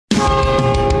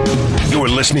You're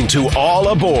listening to All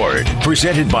Aboard,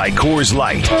 presented by Coors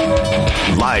Light.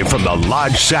 Live from the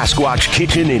Lodge Sasquatch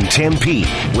Kitchen in Tempe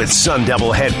with Sun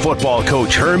Devil head football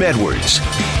coach Herm Edwards.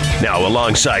 Now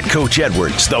alongside Coach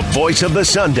Edwards, the voice of the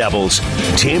Sun Devils,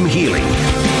 Tim Healy.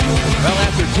 Well,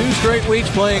 after 2 straight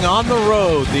weeks playing on the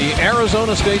road, the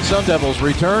Arizona State Sun Devils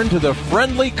return to the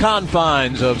friendly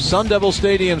confines of Sun Devil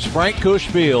Stadium's Frank Kush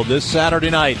Field this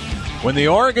Saturday night, when the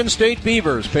Oregon State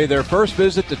Beavers pay their first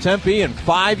visit to Tempe in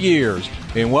 5 years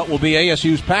in what will be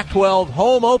ASU's Pac-12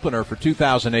 home opener for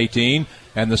 2018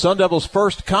 and the Sun Devils'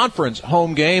 first conference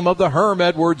home game of the Herm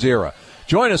Edwards era.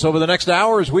 Join us over the next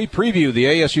hour as we preview the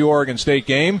ASU-Oregon State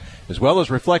game, as well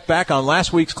as reflect back on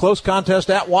last week's close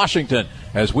contest at Washington,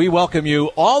 as we welcome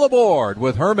you all aboard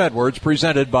with Herm Edwards,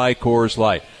 presented by Coors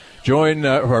Light. Join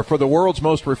for the world's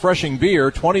most refreshing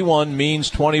beer. 21 means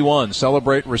 21.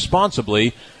 Celebrate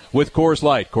responsibly with Coors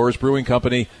Light. Coors Brewing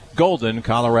Company, Golden,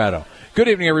 Colorado. Good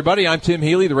evening, everybody. I'm Tim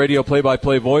Healy, the radio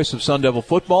play-by-play voice of Sun Devil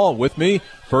football. With me,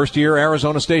 first-year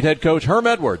Arizona State head coach Herm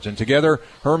Edwards. And together,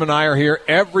 Herm and I are here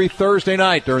every Thursday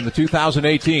night during the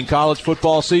 2018 college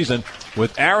football season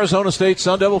with Arizona State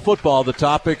Sun Devil football, the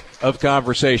topic of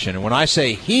conversation. And when I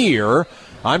say here,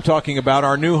 I'm talking about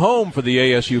our new home for the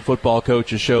ASU Football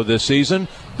Coaches Show this season,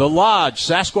 the Lodge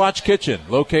Sasquatch Kitchen,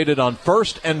 located on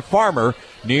 1st and Farmer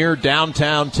near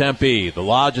downtown Tempe. The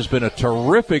Lodge has been a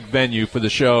terrific venue for the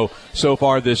show so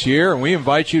far this year, and we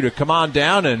invite you to come on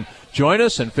down and join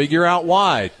us and figure out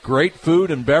why. Great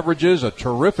food and beverages, a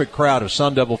terrific crowd of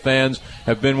Sun Devil fans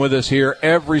have been with us here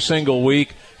every single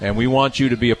week, and we want you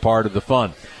to be a part of the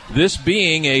fun. This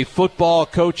being a football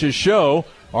coaches show,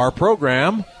 our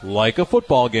program, like a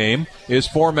football game, is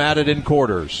formatted in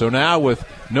quarters. So now, with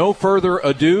no further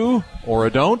ado or a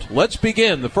don't, let's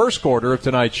begin the first quarter of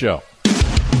tonight's show.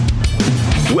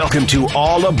 Welcome to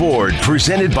All Aboard,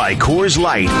 presented by Coors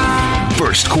Light.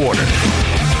 First quarter.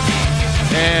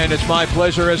 And it's my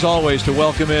pleasure, as always, to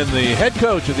welcome in the head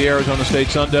coach of the Arizona State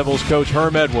Sun Devils, Coach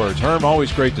Herm Edwards. Herm,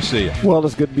 always great to see you. Well,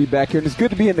 it's good to be back here, and it's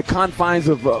good to be in the confines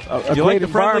of a you great like the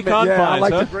friendly environment. confines, I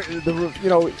like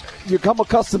the you come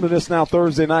accustomed to this now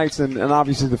Thursday nights, and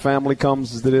obviously the family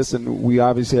comes to this, and we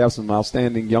obviously have some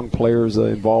outstanding young players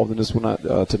involved in this one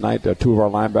tonight. 2 of our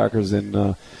linebackers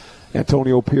and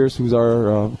Antonio Pierce, who's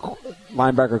our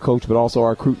linebacker coach, but also our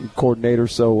recruiting coordinator.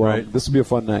 So This will be a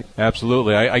fun night.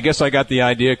 Absolutely. I guess I got the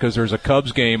idea because there's a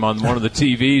Cubs game on one of the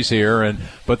TVs here,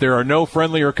 but there are no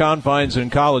friendlier confines in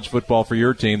college football for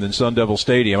your team than Sun Devil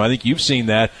Stadium. I think you've seen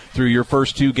that through your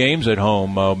first 2 games at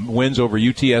home, wins over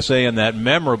UTSA and that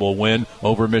memorable win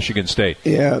over Michigan State.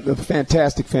 Yeah, the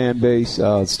fantastic fan base.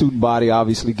 Student body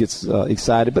obviously gets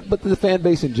excited, but the fan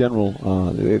base in general,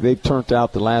 they've turned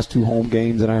out the last 2 home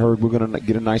games, and I heard we're going to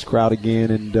get a nice crowd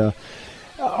again, and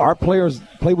our players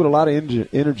play with a lot of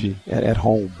energy at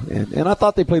home, and I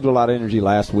thought they played with a lot of energy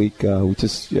last week. We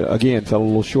just, again, fell a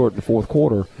little short in the fourth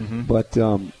quarter, but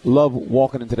love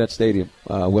walking into that stadium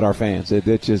with our fans.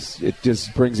 It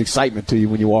just brings excitement to you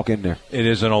when you walk in there. It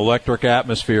is an electric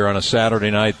atmosphere on a Saturday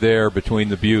night there between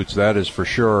the Buttes, that is for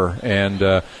sure.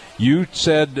 And you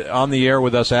said on the air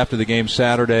with us after the game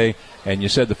Saturday, and you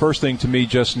said the first thing to me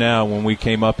just now when we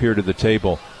came up here to the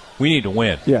table, we need to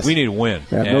win. Yes. We need to win.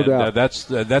 Yeah, no doubt.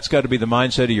 That's got to be the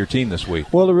mindset of your team this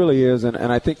week. Well, it really is, and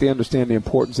I think they understand the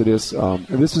importance of this.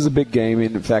 This is a big game,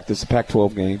 and in fact, it's a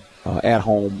Pac-12 game at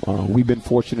home. We've been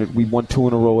fortunate. We've won 2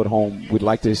 in a row at home. We'd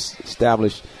like to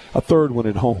establish a 3rd one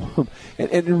at home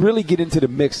and really get into the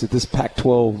mix at this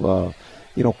Pac-12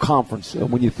 conference.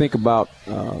 When you think about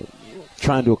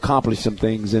trying to accomplish some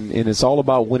things, and it's all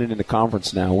about winning in the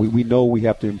conference now. We know we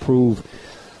have to improve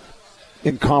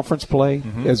in conference play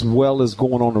as well as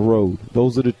going on the road.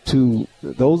 Those are the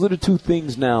two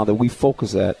things now that we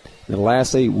focus at in the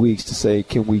last 8 weeks to say,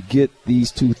 can we get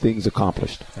these 2 things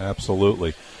accomplished?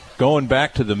 Absolutely. Going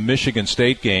back to the Michigan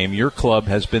State game, your club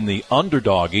has been the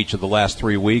underdog each of the last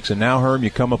 3 weeks, and now, Herm,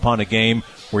 you come upon a game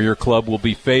where your club will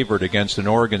be favored against an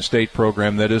Oregon State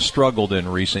program that has struggled in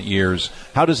recent years.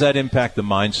 How does that impact the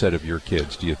mindset of your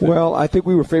kids, do you think? Well, I think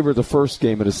we were favored the first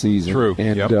game of the season. True.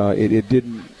 And it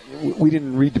didn't. We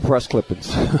didn't read the press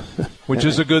clippings. Which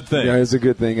is a good thing. Yeah, it's a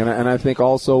good thing. And I think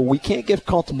also we can't get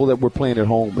comfortable that we're playing at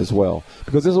home as well.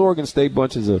 Because this Oregon State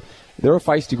bunch they're a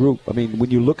feisty group. I mean, when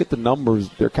you look at the numbers,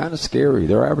 they're kind of scary.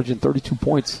 They're averaging 32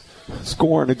 points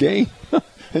scoring a game.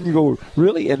 And you go,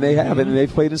 really? And they have it. And they've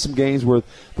played in some games where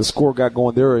the score got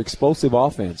going. They're an explosive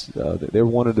offense. They're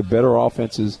one of the better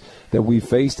offenses that we've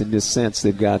faced in this sense.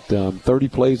 They've got 30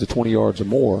 plays of 20 yards or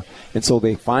more. And so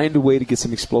they find a way to get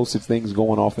some explosive things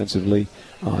going offensively.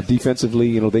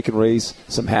 Defensively, they can raise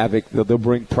some havoc. They'll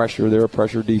bring pressure. They're a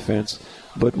pressure defense.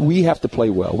 But we have to play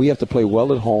well. We have to play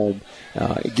well at home,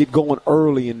 get going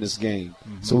early in this game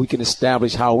so we can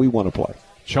establish how we want to play.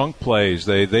 Chunk plays,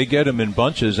 they get them in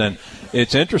bunches, and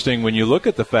it's interesting when you look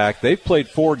at the fact they've played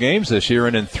 4 games this year,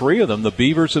 and in 3 of them the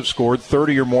Beavers have scored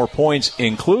 30 or more points,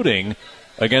 including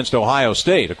against Ohio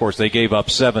State. Of course, they gave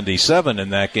up 77 in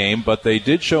that game, but they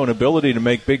did show an ability to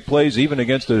make big plays even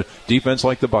against a defense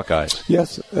like the Buckeyes.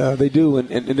 Yes, they do, and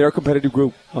they're a competitive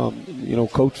group.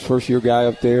 Coach, first-year guy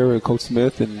up there, Coach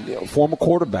Smith, and former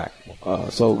quarterback.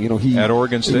 He at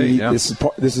Oregon State. This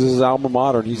is his alma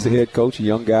mater, and he's the head coach, a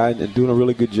young guy, and doing a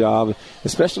really good job,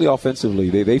 especially offensively.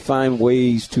 They find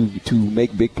ways to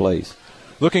make big plays.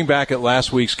 Looking back at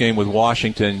last week's game with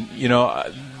Washington,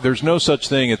 there's no such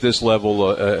thing at this level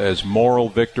as moral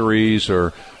victories,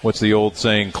 or what's the old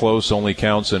saying, close only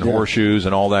counts in horseshoes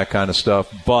and all that kind of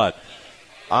stuff. But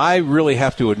I really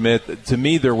have to admit, to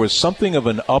me, there was something of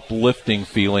an uplifting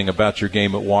feeling about your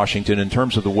game at Washington in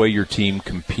terms of the way your team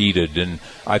competed. And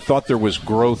I thought there was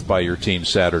growth by your team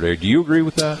Saturday. Do you agree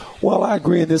with that? Well, I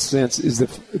agree in this sense, is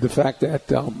the fact that,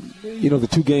 the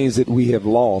 2 games that we have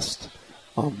lost,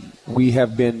 we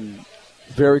have been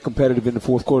very competitive in the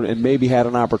fourth quarter and maybe had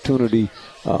an opportunity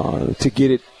to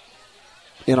get it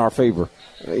in our favor.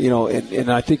 And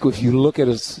I think if you look at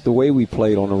us, the way we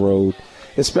played on the road,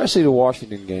 especially the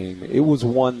Washington game, it was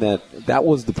one that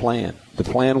was the plan. The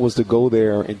plan was to go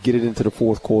there and get it into the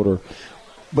fourth quarter.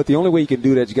 But the only way you can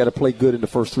do that, you got to play good in the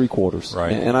first 3 quarters.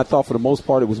 Right. And I thought for the most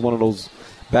part it was one of those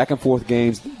back-and-forth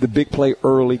games. The big play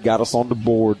early got us on the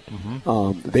board.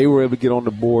 They were able to get on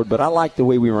the board. But I like the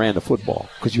way we ran the football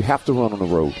because you have to run on the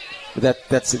road.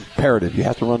 That's imperative. You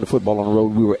have to run the football on the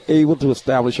road. We were able to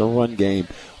establish a run game,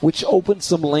 which opened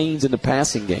some lanes in the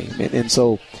passing game. And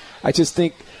so I just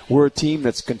think we're a team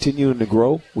that's continuing to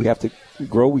grow. We have to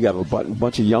grow. We got a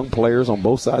bunch of young players on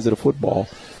both sides of the football.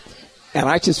 And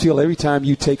I just feel every time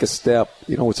you take a step,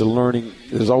 it's a learning.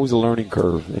 There's always a learning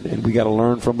curve, and we got to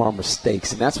learn from our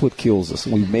mistakes, and that's what kills us.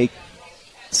 We make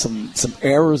some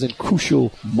errors in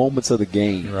crucial moments of the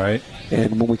game, right?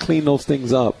 And when we clean those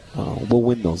things up, we'll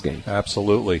win those games.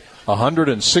 Absolutely.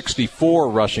 164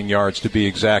 rushing yards to be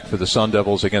exact for the Sun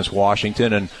Devils against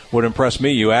Washington. And what impressed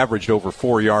me, you averaged over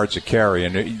 4 yards a carry.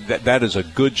 And that is a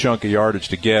good chunk of yardage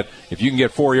to get. If you can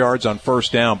get 4 yards on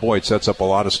first down, boy, it sets up a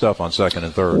lot of stuff on second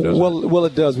and third, doesn't it? Well,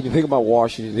 it does. When you think about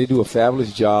Washington, they do a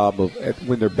fabulous job of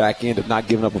when they're back end of not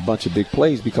giving up a bunch of big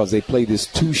plays because they play this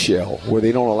 2-shell where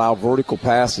they don't allow vertical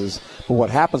passes. But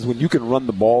what happens when you can run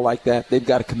the ball like that, they've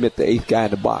got to commit the 8th guy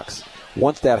in the box.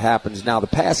 Once that happens, now the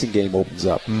passing game opens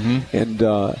up. And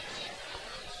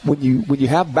when you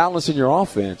have balance in your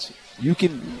offense, you're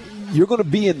going to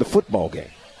be in the football game.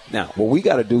 Now, what we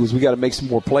got to do is we got to make some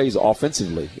more plays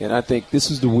offensively. And I think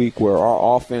this is the week where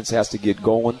our offense has to get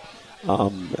going.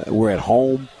 We're at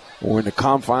home. We're in the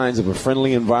confines of a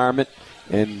friendly environment.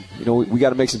 And, we got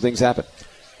to make some things happen.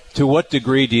 To what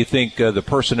degree do you think the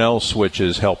personnel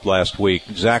switches helped last week?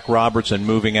 Zach Robertson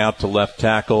moving out to left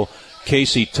tackle,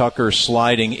 Casey Tucker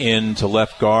sliding in to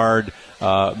left guard,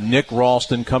 Nick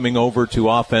Ralston coming over to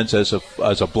offense as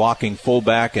a blocking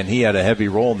fullback, and he had a heavy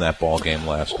role in that ball game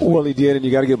last week. Well, he did, and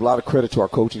you got to give a lot of credit to our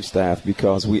coaching staff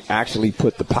because we actually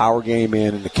put the power game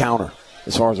in the counter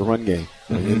as far as the run game,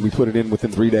 and we put it in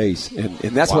within 3 days. And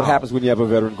that's what happens when you have a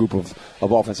veteran group of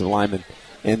offensive linemen.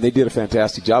 And they did a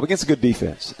fantastic job against a good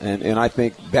defense. And I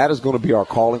think that is going to be our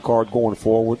calling card going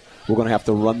forward. We're going to have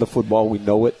to run the football. We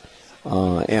know it.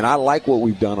 And I like what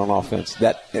we've done on offense.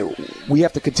 That we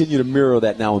have to continue to mirror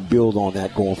that now and build on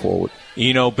that going forward.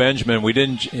 Benjamin,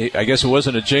 I guess it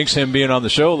wasn't a jinx him being on the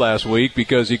show last week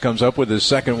because he comes up with his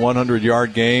second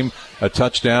 100-yard game, a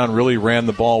touchdown, really ran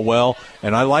the ball well.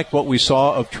 And I like what we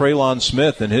saw of Traylon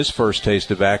Smith in his first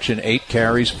taste of action, 8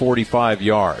 carries, 45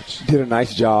 yards. Did a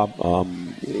nice job.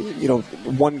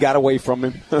 One got away from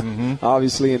him,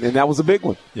 obviously, and that was a big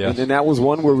one. Yes. And that was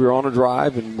one where we were on a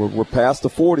drive and we're past the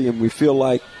 40 and we feel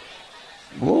like,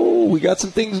 whoa, we got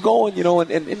some things going,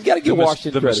 and you got to give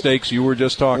Washington the credit. Mistakes you were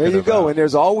just talking about. There you go, and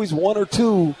there's always one or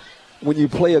two when you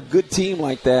play a good team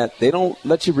like that. They don't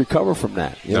let you recover from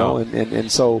that, you know, and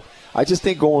so I just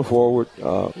think going forward,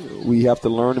 we have to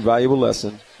learn a valuable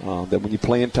lesson that when you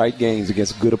play in tight games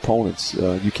against good opponents,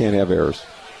 you can't have errors.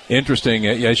 Interesting.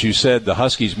 As you said, the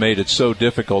Huskies made it so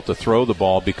difficult to throw the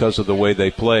ball because of the way they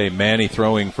play. Manny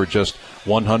throwing for just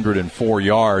 104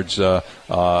 yards, and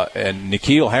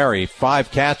N'Keal Harry,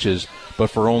 5 catches, but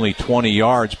for only 20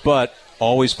 yards. But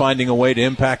always finding a way to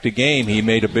impact a game. He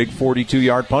made a big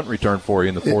 42-yard punt return for you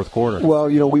in the fourth quarter. Well,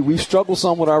 we struggle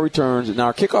some with our returns. Now,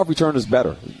 our kickoff return is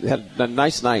better. We had a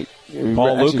nice night.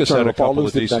 Paul Lucas had a couple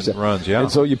of decent runs, yeah.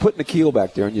 And so you put Nikhil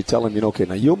back there and you tell him, okay,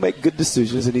 now you'll make good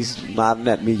decisions. And he's nodding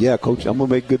at me, yeah, Coach, I'm going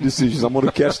to make good decisions. I'm going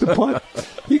to catch the punt.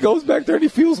 He goes back there and he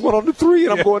feels one on the 3,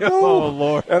 and I'm going, no. Oh,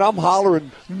 Lord. And I'm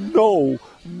hollering, no.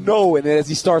 And as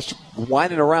he starts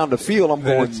whining around the field, I'm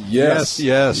going, yes.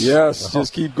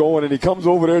 Just keep going. And he comes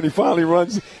over there and he finally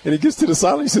runs and he gets to the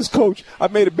sideline. He says, Coach, I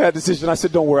made a bad decision. I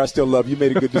said, don't worry, I still love you. You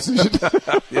made a good decision.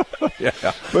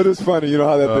 Yeah. But it's funny,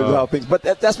 how things. But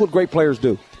that's what great players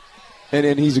do.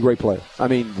 And he's a great player. I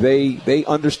mean, they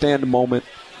understand the moment.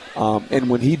 And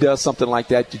when he does something like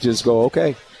that, you just go,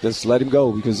 okay, just let him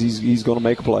go because he's going to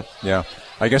make a play. Yeah.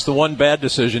 I guess the one bad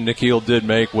decision Nikhil did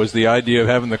make was the idea of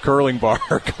having the curling bar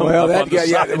come up on the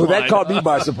sideline. That caught me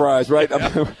by surprise, right?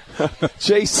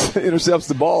 Chase intercepts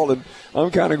the ball, and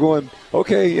I'm kind of going,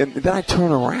 okay. And then I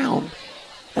turn around,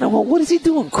 and I'm going, what is he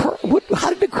doing? How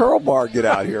did the curl bar get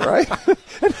out here, right?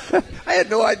 I had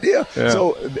no idea. Yeah.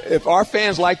 So if our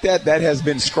fans like that has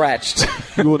been scratched.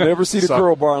 You will never see the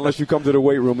curl bar unless you come to the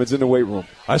weight room. It's in the weight room.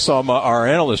 I saw our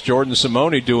analyst, Jordan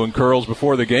Simone, doing curls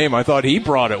before the game. I thought he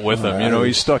brought it with him.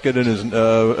 He stuck it in his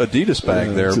Adidas bag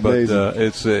there. But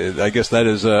it's I guess that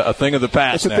is a thing of the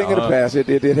past now. It's a thing of the past.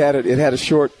 It had a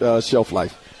short shelf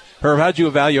life. Herb, how did you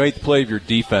evaluate the play of your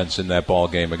defense in that ball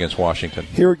game against Washington?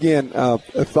 Here again, I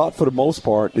thought for the most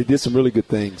part they did some really good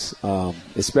things,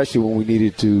 especially when we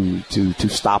needed to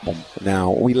stop them.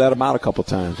 Now, we let them out a couple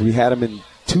times. We had them in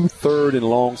 2 third and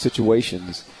long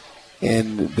situations,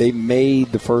 and they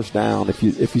made the first down. If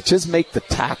you just make the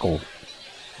tackle,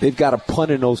 they've got to punt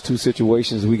in those 2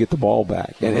 situations. We get the ball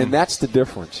back, and that's the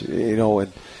difference,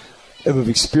 and of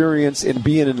experience and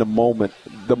being in the moment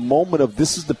of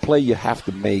this is the play you have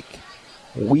to make.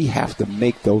 We have to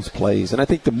make those plays. And I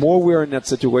think the more we're in that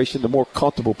situation, the more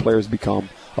comfortable players become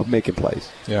of making plays.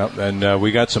 Yeah, and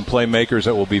we got some playmakers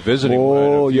that will be visiting in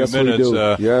a few minutes. We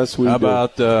do. Yes, we do. How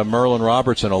about Merlin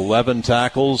Robertson, 11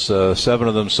 tackles, 7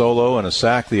 of them solo, and a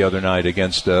sack the other night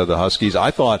against the Huskies.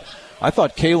 I thought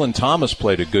Kalen Thomas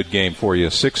played a good game for you.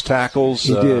 6 tackles,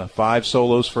 5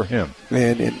 solos for him.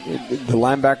 And the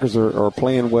linebackers are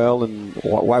playing well, and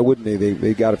why wouldn't they?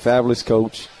 They got a fabulous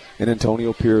coach, and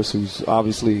Antonio Pierce, who's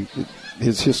obviously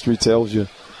his history tells you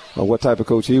what type of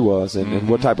coach he was and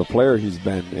what type of player he's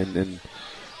been. And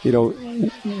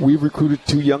we've recruited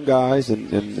 2 young guys,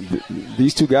 and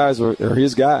these 2 guys are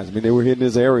his guys. I mean, they were in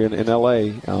his area in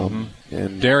L.A.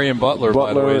 And Darian Butler,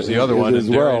 by the way, is the other one.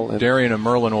 And Darian and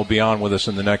Merlin will be on with us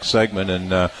in the next segment,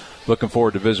 and looking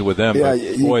forward to visit with them. Yeah,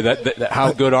 but boy, that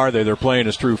how good are they? They're playing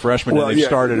as true freshmen, and they've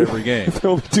started every game. There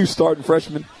will be 2 starting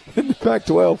freshmen in the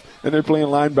Pac-12, and they're playing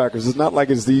linebackers. It's not like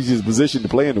it's the easiest position to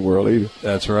play in the world either.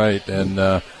 That's right. And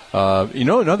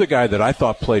another guy that I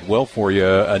thought played well for you,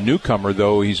 a newcomer,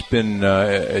 though he's been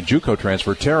a JUCO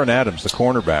transfer, Taron Adams, the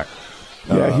cornerback.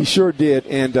 Yeah, he sure did.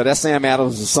 And that's Sam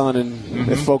Adams' son, and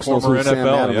if folks know who Sam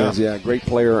Adams is, yeah, great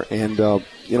player. And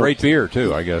great beer,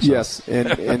 too, I guess. Yes, and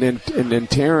then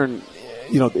Taron,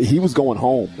 he was going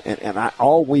home. And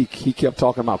all week he kept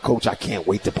talking about, Coach, I can't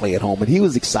wait to play at home. And he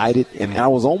was excited, and I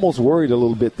was almost worried a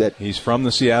little bit that he's from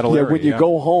the Seattle area. When you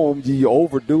go home, do you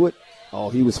overdo it? Oh,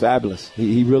 he was fabulous.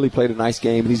 He really played a nice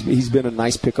game. He's been a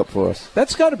nice pickup for us.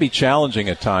 That's got to be challenging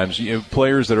at times.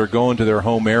 Players that are going to their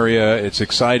home area, it's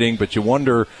exciting, but you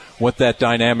wonder what that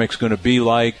dynamic's going to be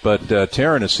like. But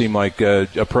Taron has seemed like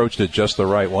approached it just the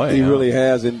right way. He really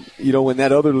has. And, in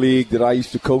that other league that I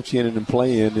used to coach in and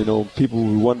play in, people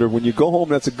wonder, when you go home,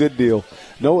 that's a good deal.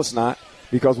 No, it's not.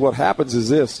 Because what happens is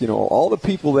this, all the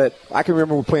people that – I can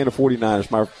remember playing the 49ers,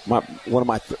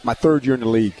 my third year in the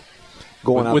league.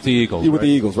 With the Eagles. With the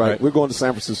Eagles, right. We're going to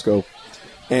San Francisco.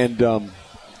 And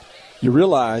you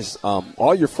realize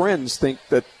all your friends think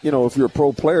that, if you're a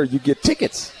pro player, you get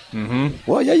tickets. Mm-hmm.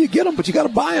 Well, yeah, you get them, but you got to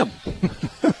buy them.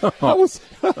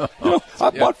 I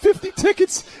bought 50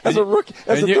 tickets as a rookie.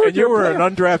 And you were an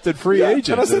undrafted free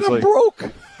agent. And I said, I'm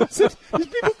broke. I said, these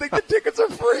people think the tickets are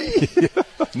free.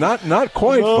 Not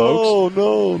quite, folks.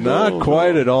 No. Not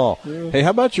quite at all. Yeah. Hey,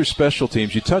 how about your special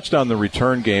teams? You touched on the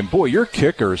return game. Boy, your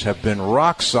kickers have been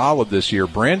rock solid this year.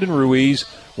 Brandon Ruiz,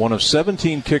 one of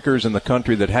 17 kickers in the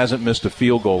country that hasn't missed a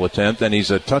field goal attempt, and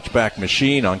he's a touchback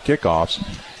machine on kickoffs.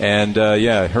 And,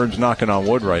 Herb's knocking on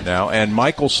wood right now. And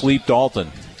Michael Sleep Dalton,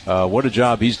 what a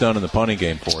job he's done in the punting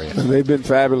game for you. They've been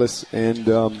fabulous. And,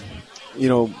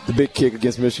 the big kick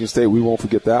against Michigan State, we won't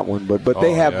forget that one. But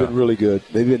they have been really good.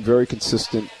 They've been very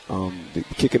consistent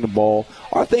kicking the ball.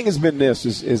 Our thing has been this,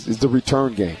 is the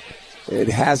return game. It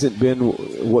hasn't been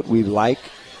what we like.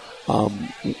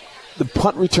 the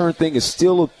punt return thing is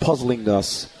still puzzling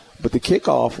us, but the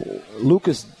kickoff,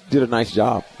 Lucas did a nice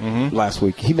job last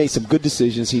week. He made some good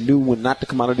decisions. He knew when not to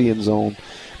come out of the end zone.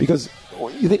 Because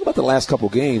you think about the last couple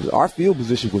games, our field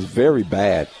position was very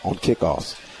bad on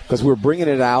kickoffs. Because we're bringing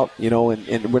it out,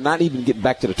 and we're not even getting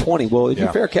back to the 20. Well, if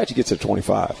you're fair catch, he gets to the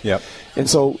 25. Yep. And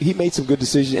so he made some good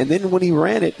decisions. And then when he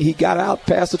ran it, he got out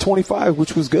past the 25,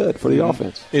 which was good for the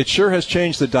offense. It sure has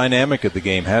changed the dynamic of the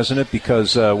game, hasn't it?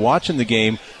 Because watching the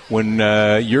game, when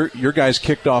your guys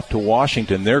kicked off to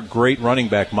Washington, their great running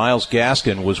back, Myles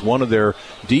Gaskin, was one of their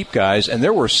deep guys. And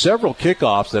there were several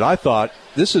kickoffs that I thought,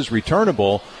 this is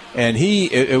returnable. And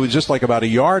it was just like about a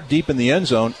yard deep in the end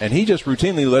zone, and he just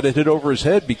routinely let it hit over his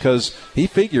head because he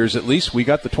figures at least we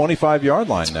got the 25-yard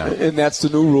line now. And that's the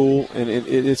new rule, and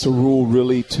it's a rule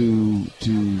really to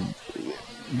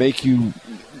make you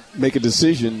make a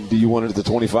decision. Do you want it at the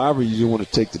 25, or do you want to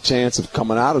take the chance of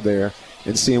coming out of there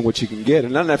and seeing what you can get?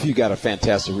 And not if you got a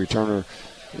fantastic returner.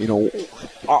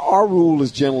 Our rule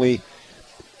is generally,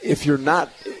 if you're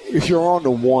on the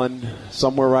 1,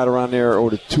 somewhere right around there, or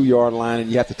the 2-yard line,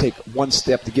 and you have to take one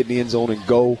step to get in the end zone and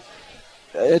go,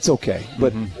 it's okay.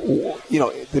 But,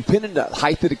 depending on the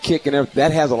height of the kick and everything,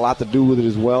 that has a lot to do with it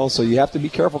as well. So you have to be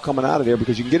careful coming out of there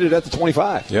because you can get it at the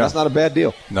 25. Yeah. That's not a bad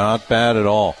deal. Not bad at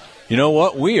all. You know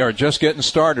what? We are just getting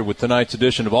started with tonight's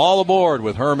edition of All Aboard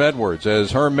with Herm Edwards.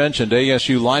 As Herm mentioned,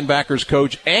 ASU linebackers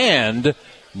coach and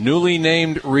newly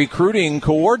named recruiting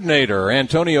coordinator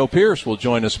Antonio Pierce will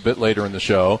join us a bit later in the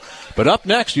show. But up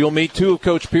next, you'll meet two of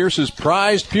Coach Pierce's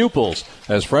prized pupils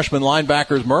as freshman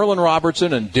linebackers Merlin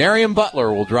Robertson and Darian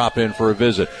Butler will drop in for a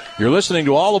visit. You're listening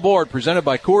to All Aboard, presented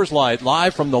by Coors Light,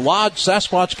 live from the Lodge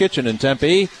Sasquatch Kitchen in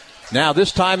Tempe. Now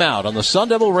this time out on the Sun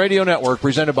Devil Radio Network,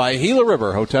 presented by Gila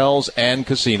River Hotels and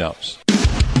Casinos.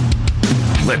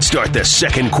 Let's start the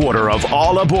second quarter of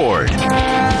All Aboard.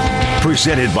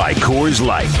 Presented by Coors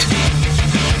Light.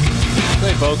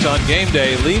 Hey, folks, on game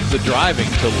day, leave the driving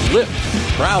to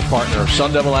Lyft, proud partner of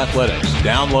Sun Devil Athletics.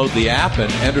 Download the app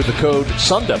and enter the code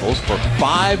SunDevils for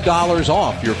 $5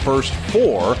 off your first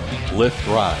 4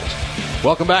 Lyft rides.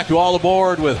 Welcome back to All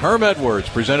Aboard with Herm Edwards,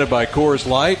 presented by Coors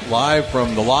Light, live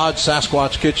from the Lodge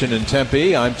Sasquatch Kitchen in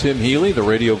Tempe. I'm Tim Healy, the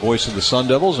radio voice of the Sun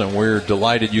Devils, and we're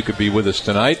delighted you could be with us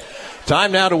tonight.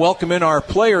 Time now to welcome in our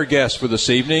player guest for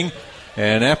this evening.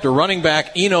 And after running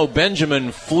back Eno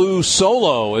Benjamin flew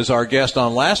solo as our guest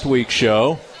on last week's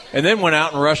show, and then went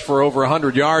out and rushed for over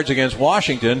 100 yards against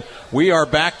Washington, we are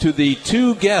back to the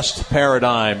 2-guest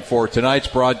paradigm for tonight's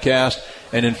broadcast.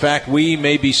 And in fact, we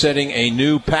may be setting a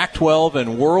new Pac-12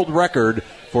 and world record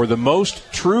for the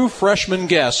most true freshman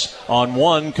guests on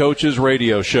one coach's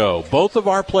radio show. Both of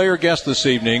our player guests this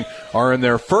evening are in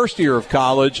their first year of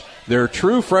college, their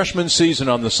true freshman season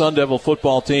on the Sun Devil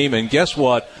football team, and guess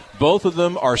what? Both of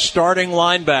them are starting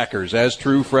linebackers as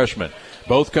true freshmen.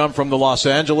 Both come from the Los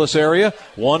Angeles area.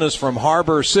 One is from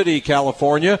Harbor City,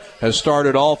 California, has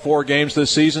started all 4 games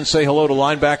this season. Say hello to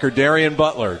linebacker Darian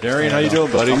Butler. Darian, how you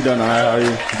doing, buddy? I'm doing all right. How are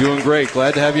you? Doing great.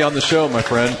 Glad to have you on the show, my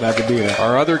friend. Glad to be here.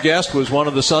 Our other guest was one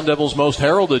of the Sun Devils' most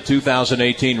heralded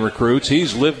 2018 recruits.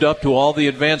 He's lived up to all the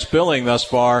advanced billing thus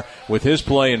far with his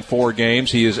play in 4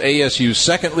 games. He is ASU's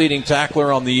second leading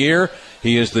tackler on the year.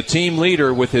 He is the team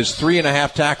leader with his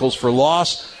 3.5 tackles for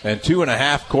loss and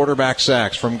 2.5 quarterback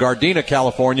sacks. From Gardena,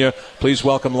 California, please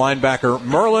welcome linebacker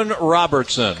Merlin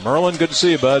Robertson. Merlin, good to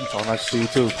see you, bud. Oh, nice to see you,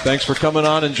 too. Thanks for coming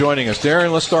on and joining us.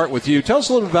 Darren, let's start with you. Tell us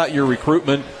a little bit about your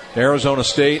recruitment to Arizona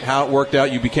State, how it worked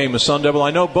out. You became a Sun Devil. I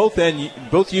know both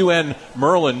you and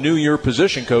Merlin knew your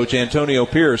position coach, Antonio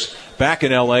Pierce, back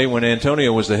in L.A. when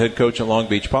Antonio was the head coach at Long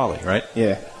Beach Poly, right?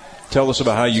 Yeah. Tell us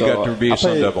about how you got to be a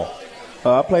Sun Devil.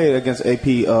 I played against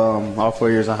AP all 4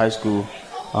 years in high school.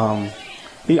 I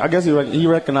guess he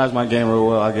recognized my game real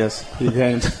well. I guess he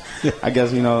came. I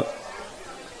guess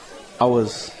I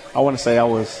was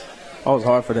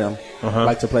hard for them.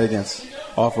 Like to play against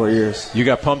all 4 years. You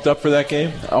got pumped up for that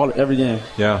game? Every game.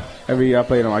 Yeah. Every year I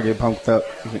played them, I get pumped up.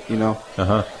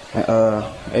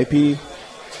 AP,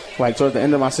 like towards the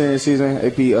end of my senior season,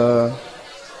 AP he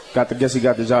got the job. He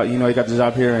got the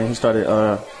job here, and he started.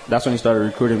 That's when he started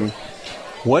recruiting me.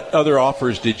 What other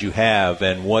offers did you have,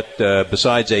 and what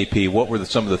besides AP? What were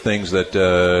some of the things that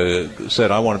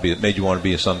made you want to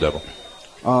be a Sun Devil?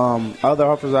 Other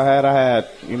offers I had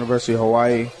University of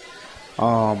Hawaii.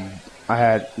 I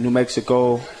had New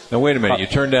Mexico. Now wait a minute, you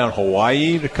turned down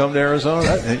Hawaii to come to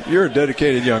Arizona? You're a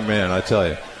dedicated young man, I tell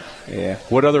you. Yeah.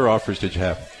 What other offers did you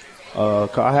have?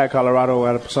 I had Colorado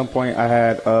at some point. I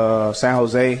had San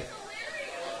Jose.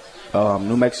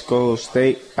 New Mexico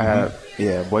State. I had,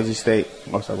 Boise State.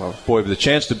 Most of them. Boy, the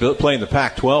chance to play in the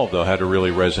Pac-12, though, had to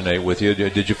really resonate with you.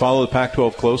 Did you follow the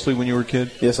Pac-12 closely when you were a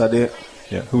kid? Yes, I did.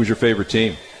 Yeah. Who was your favorite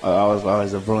team? I was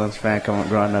always a Bruins fan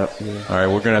growing up. Yeah. All right,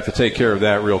 we're going to have to take care of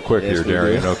that real quick here,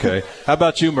 Darian, okay? How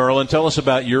about you, Merlin? Tell us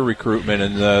about your recruitment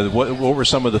and what were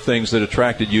some of the things that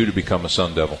attracted you to become a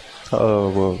Sun Devil?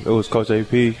 Well, it was Coach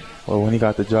AP. Well, when he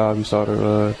got the job, he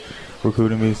started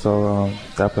recruiting me, so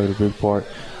that played a big part.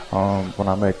 When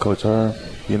I met Coach Herm,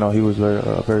 he was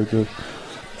very good,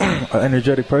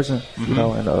 energetic person,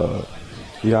 and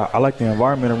I like the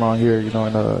environment around here, and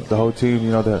the whole team,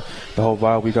 the whole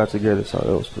vibe we got together, so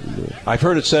it was pretty good. I've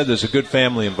heard it said there's a good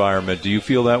family environment. Do you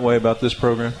feel that way about this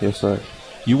program? Yes, sir.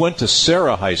 You went to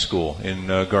Sarah High School in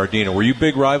Gardena. Were you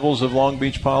big rivals of Long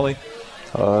Beach Poly?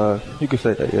 You could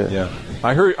say that, yeah. Yeah.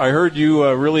 I heard you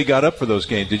really got up for those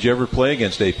games. Did you ever play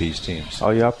against AP's teams? Oh,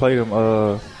 yeah, I played them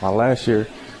my last year.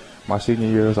 My senior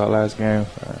year was our last game.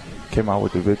 Came out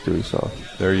with the victory, so.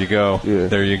 There you go. Yeah.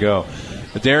 There you go.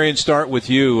 Darian, start with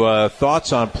you.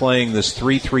 Thoughts on playing this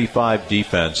 3-3-5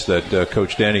 defense that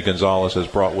Coach Danny Gonzalez has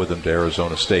brought with him to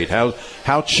Arizona State?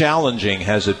 How challenging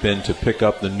has it been to pick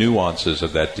up the nuances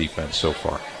of that defense so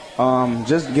far?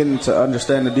 Just getting to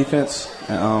understand the defense.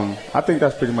 I think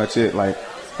that's pretty much it. Like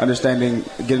understanding,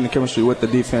 getting the chemistry with the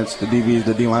defense, the DBs,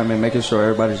 the D linemen, making sure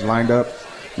everybody's lined up,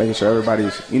 making sure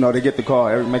everybody's, they get the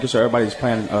call, making sure everybody's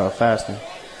playing fast and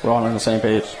we're all on the same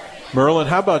page. Merlin,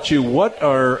 how about you? What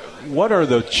are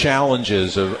the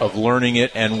challenges of learning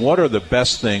it, and what are the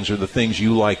best things or the things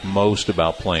you like most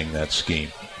about playing that scheme?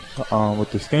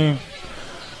 With the scheme,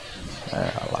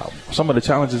 some of the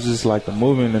challenges is like the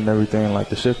movement and everything, like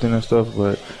the shifting and stuff.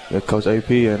 But Coach AP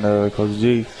and Coach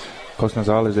G, Coach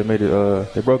Gonzalez, they made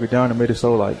it. They broke it down and made it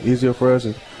so like easier for us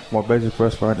and more basic for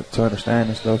us to understand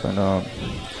and stuff. And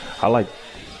I like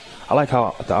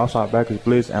how the outside back is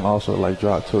blitz and also like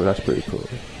drop too. That's pretty cool.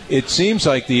 It seems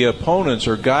like the opponents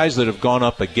or guys that have gone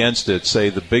up against it say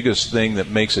the biggest thing that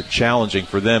makes it challenging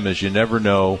for them is you never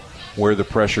know where the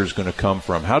pressure is going to come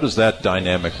from. How does that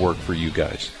dynamic work for you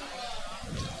guys?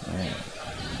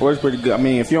 Well, it's pretty good. I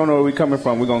mean, if you don't know where we're coming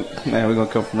from, we're gonna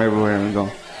come from everywhere, and we're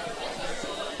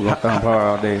gonna pound power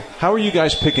all day. How are you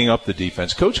guys picking up the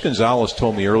defense? Coach Gonzalez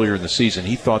told me earlier in the season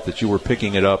he thought that you were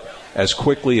picking it up as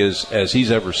quickly as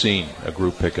he's ever seen a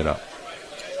group pick it up.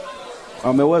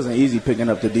 It wasn't easy picking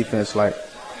up the defense. Like,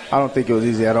 I don't think it was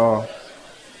easy at all.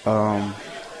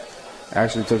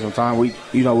 Actually took some time.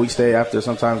 We stayed after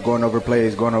sometimes going over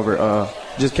plays,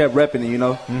 just kept repping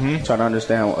it, trying to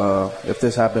understand if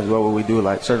this happens, what will we do?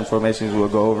 Like certain formations we'll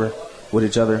go over with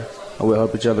each other, and we'll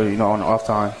help each other, on the off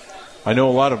time. I know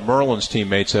a lot of Merlin's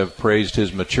teammates have praised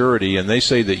his maturity, and they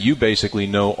say that you basically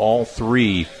know all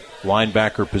three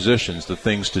linebacker positions, the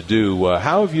things to do.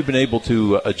 How have you been able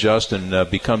to adjust and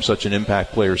become such an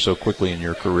impact player so quickly in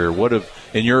your career? What have,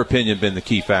 in your opinion, been the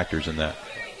key factors in that?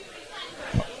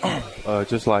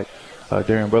 Just like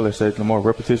Darian Butler said, the more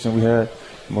repetition we had,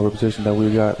 the more repetition that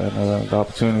we got, and the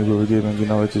opportunity we were given,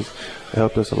 it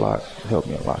helped us a lot. It helped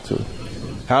me a lot, too.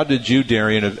 How did you,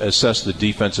 Darian, assess the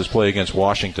defense's play against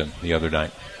Washington the other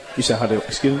night? You said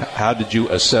excuse me? How did you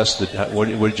assess what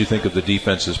did you think of the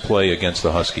defense's play against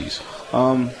the Huskies?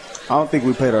 I don't think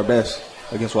we played our best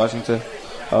against Washington.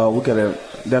 We could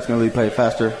have definitely played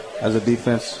faster as a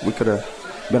defense. We could have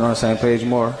been on the same page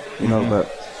more, but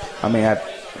I mean,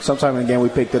 sometime in the game we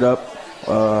picked it up,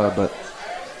 but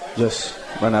just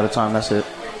ran out of time. That's it.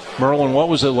 Merlin, what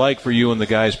was it like for you and the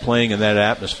guys playing in that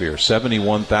atmosphere?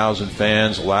 71,000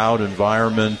 fans, loud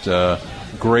environment,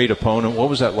 great opponent. What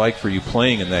was that like for you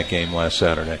playing in that game last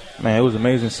Saturday? Man, it was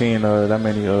amazing seeing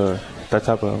that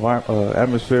type of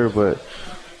atmosphere, but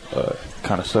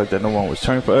kind of sucked that no one was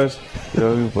cheering for us.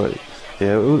 But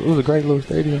yeah, it was a great little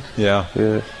stadium. Yeah.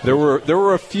 There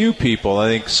were a few people, I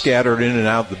think, scattered in and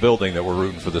out the building that were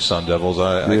rooting for the Sun Devils.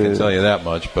 I can tell you that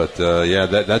much. But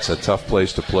that's a tough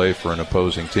place to play for an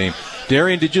opposing team.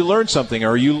 Darian, did you learn something?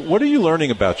 What are you learning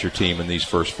about your team in these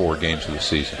first 4 games of the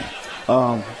season?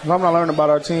 I'm not learning about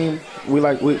our team. We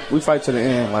fight to the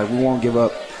end. Like, we won't give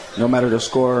up, no matter the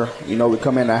score. We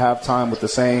come in at halftime with the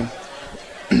same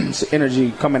energy.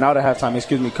 Coming out at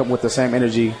halftime, come with the same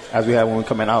energy as we had when we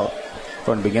coming out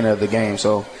from the beginning of the game.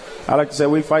 So I like to say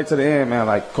we fight to the end, man.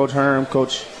 Like Coach Herm,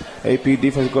 Coach AP,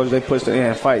 defensive coach, they push to the end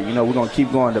and fight. We're going to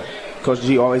keep going. Coach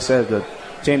G always says the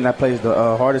team that plays the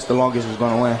hardest, the longest is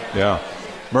going to win. Yeah.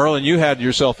 Merlin, you had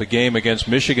yourself a game against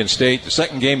Michigan State, the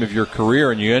second game of your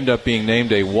career, and you end up being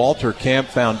named a Walter Camp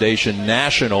Foundation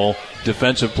National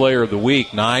Defensive Player of the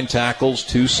Week. 9 tackles,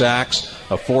 2 sacks,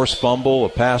 a forced fumble, a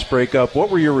pass breakup. What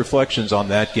were your reflections on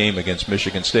that game against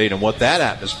Michigan State and what that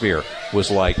atmosphere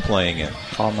was like playing in?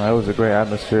 Oh, man, it was a great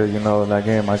atmosphere. You know, in that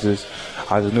game, I just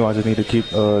knew I just need to keep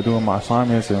doing my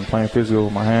assignments and playing physical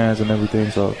with my hands and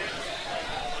everything, so...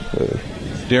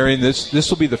 Darian, this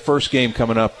will be the first game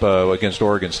coming up against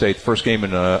Oregon State, the first game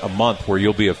in a month where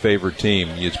you'll be a favored team.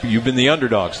 You've been the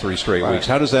underdogs 3 straight weeks.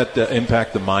 How does that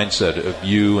impact the mindset of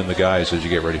you and the guys as you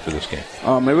get ready for this game?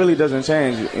 It really doesn't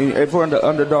change. If we're the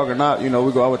underdog or not, we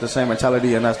go out with the same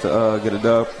mentality, and that's to get a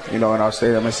dub. In our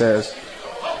stadium, it says,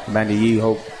 "Bandy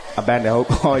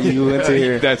hope, all you into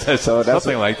here." that's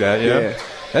something like that, yeah.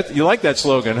 You like that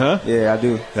slogan, huh? Yeah, I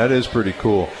do. That is pretty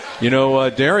cool.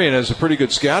 Darian has a pretty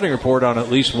good scouting report on at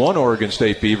least one Oregon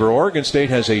State Beaver. Oregon State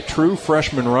has a true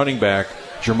freshman running back,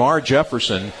 Jermar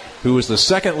Jefferson, who is the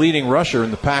second leading rusher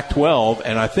in the Pac-12,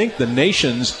 and I think the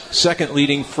nation's second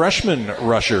leading freshman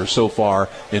rusher so far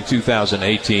in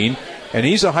 2018. And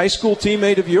he's a high school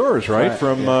teammate of yours, right?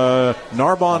 From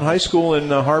Narbonne High School in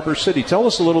Harbor City. Tell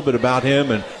us a little bit about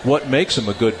him and what makes him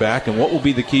a good back, and what will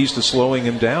be the keys to slowing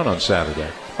him down on Saturday.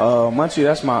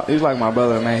 Munchie, he's like my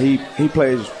brother, man. He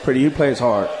plays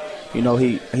hard.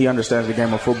 He understands the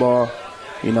game of football.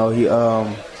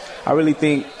 I really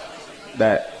think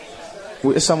that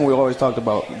it's something we always talked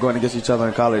about, going against each other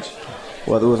in college,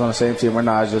 whether it was on the same team or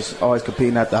not, just always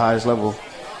competing at the highest level.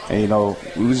 And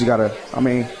we just gotta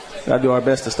do our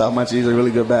best to stop Munchie. He's a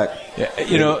really good back.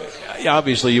 Yeah,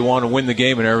 obviously you want to win the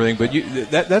game and everything, but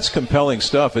that's compelling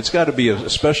stuff. It's got to be a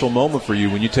special moment for you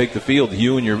when you take the field.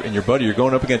 You and your buddy, you're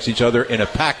going up against each other in a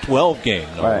Pac-12 game,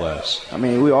 no less.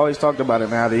 We always talked about it,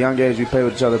 man. At the young age, we played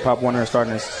with each other. Pop Warner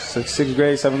starting in 6th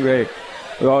grade, 7th grade.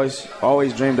 We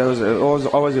always dreamed. It was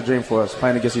always a dream for us,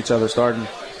 playing against each other, starting.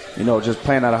 Just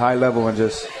playing at a high level and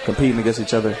just competing against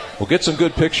each other. Well, get some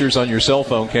good pictures on your cell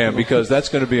phone, Cam, because that's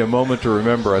going to be a moment to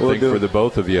remember, I think, for the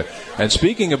both of you. And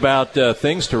speaking about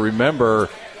things to remember,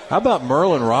 how about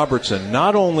Merlin Robertson?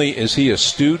 Not only is he a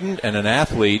student and an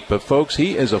athlete, but, folks,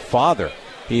 he is a father.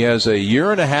 He has a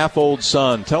 1.5-year-old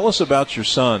son. Tell us about your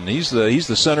son. He's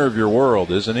the center of your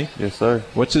world, isn't he? Yes, sir.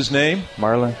 What's his name?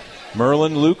 Merlin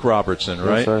Luke Robertson,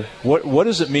 right? Yes, sir. What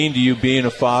does it mean to you being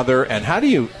a father, and how do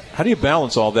you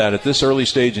balance all that at this early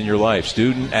stage in your life?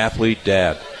 Student, athlete,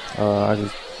 dad. I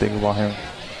just think about him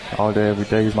all day, every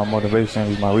day. He's my motivation.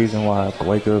 He's my reason why I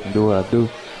wake up and do what I do.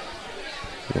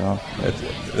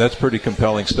 That's pretty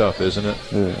compelling stuff, isn't it?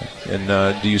 Yeah.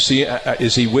 And do you see?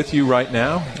 Is he with you right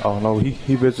now? Oh no,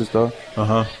 he visits though.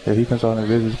 Yeah, he comes out and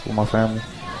visits with my family.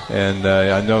 And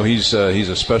I know he's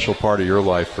a special part of your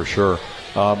life for sure.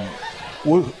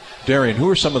 Darian, who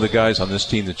are some of the guys on this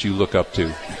team that you look up to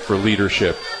for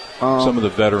leadership? Some of the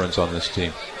veterans on this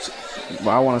team.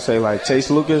 I want to say like Chase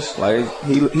Lucas. Like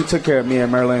he took care of me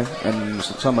and Merlin and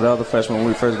some of the other freshmen when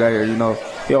we first got here.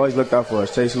 He always looked out for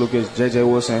us. Chase Lucas, J.J.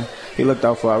 Wilson. He looked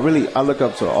out for us. I look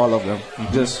up to all of them.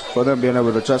 Mm-hmm. Just for them being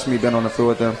able to trust me, being on the field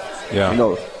with them. Yeah.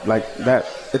 Like that.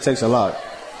 It takes a lot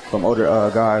from older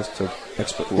guys to.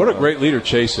 What a great leader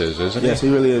Chase is, isn't he? Yes, he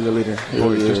really is a leader.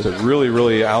 He's just a really,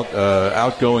 really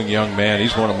outgoing young man.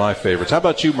 He's one of my favorites. How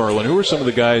about you, Merlin? Who are some of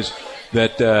the guys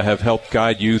that have helped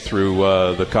guide you through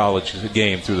the college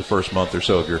game through the first month or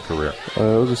so of your career? It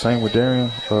was the same with Darian,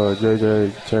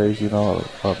 JJ,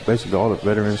 Chase, basically all the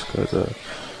veterans. Because,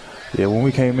 when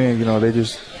we came in,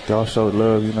 they all showed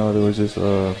love. They was just,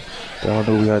 they all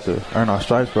knew we had to earn our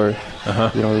stripes first.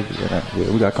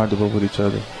 We got comfortable with each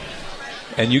other.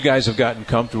 And you guys have gotten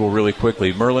comfortable really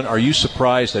quickly. Merlin, are you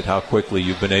surprised at how quickly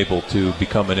you've been able to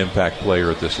become an impact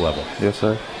player at this level? Yes,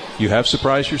 sir. You have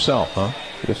surprised yourself, huh?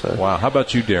 Yes, sir. Wow. How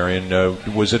about you, Darian?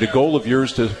 Was it a goal of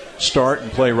yours to start and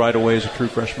play right away as a true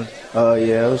freshman?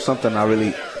 Yeah, it was something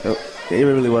it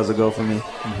really was a goal for me.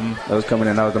 Mm-hmm. That was coming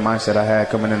in. That was the mindset I had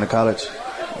coming into college,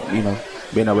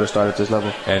 being able to start at this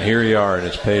level. And here you are, and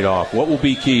it's paid off. What will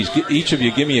be keys? Each of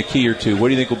you, give me a key or two. What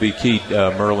do you think will be key,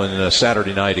 Merlin,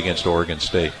 Saturday night against Oregon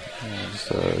State?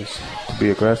 To be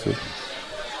aggressive.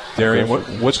 Darian,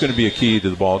 what's going to be a key to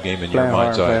the ball game in your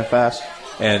mind's eye? Playing fast.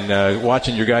 And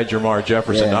watching your guy, Jermar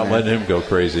Jefferson, letting him go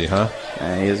crazy, huh?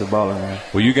 Man, he is a baller, man.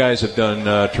 Well, you guys have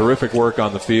done terrific work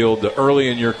on the field early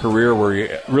in your career.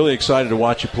 We're really excited to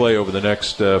watch you play over the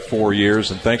next 4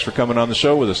 years. And thanks for coming on the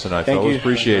show with us tonight, fellas.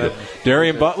 Appreciate it.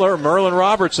 Darian Butler, Merlin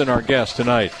Robertson, our guest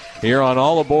tonight here on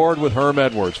All Aboard with Herm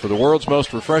Edwards. For the world's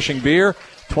most refreshing beer,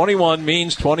 21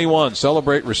 means 21.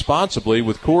 Celebrate responsibly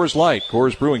with Coors Light,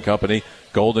 Coors Brewing Company,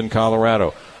 Golden,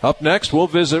 Colorado. Up next, we'll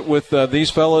visit with these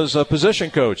fellas'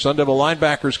 position coach. Sun Devil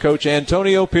linebackers coach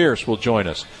Antonio Pierce will join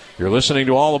us. You're listening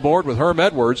to All Aboard with Herm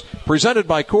Edwards, presented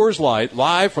by Coors Light,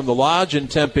 live from the Lodge in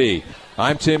Tempe.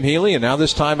 I'm Tim Healy, and now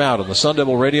this time out on the Sun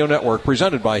Devil Radio Network,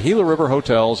 presented by Gila River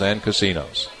Hotels and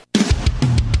Casinos.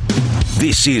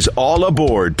 This is All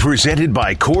Aboard, presented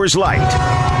by Coors Light.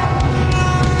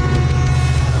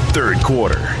 Third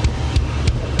quarter.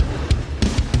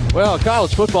 Well, a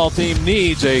college football team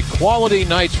needs a quality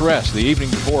night's rest the evening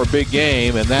before a big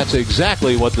game, and that's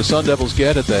exactly what the Sun Devils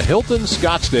get at the Hilton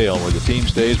Scottsdale, where the team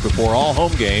stays before all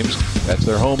home games. That's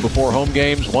their home before home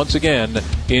games once again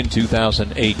in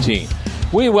 2018.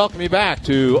 We welcome you back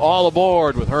to All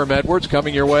Aboard with Herm Edwards,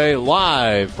 coming your way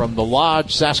live from the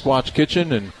Lodge Sasquatch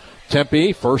Kitchen in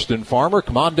Tempe, First and Farmer.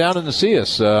 Come on down and see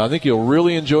us. I think you'll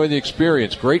really enjoy the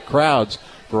experience. Great crowds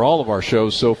for all of our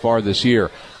shows so far this year.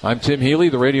 I'm Tim Healy,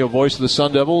 the radio voice of the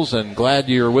Sun Devils, and glad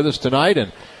you're with us tonight.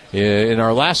 And in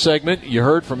our last segment, you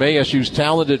heard from ASU's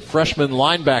talented freshman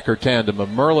linebacker tandem of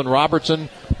Merlin Robertson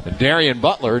and Darian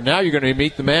Butler. Now you're going to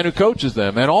meet the man who coaches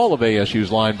them and all of ASU's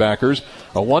linebackers,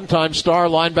 a one-time star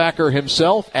linebacker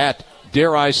himself at,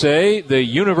 dare I say, the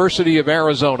University of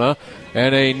Arizona,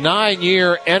 and a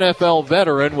 9-year NFL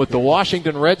veteran with the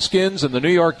Washington Redskins and the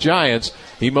New York Giants.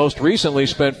 He most recently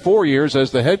spent 4 years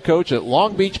as the head coach at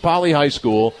Long Beach Poly High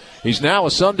School. He's now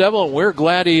a Sun Devil, and we're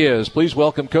glad he is. Please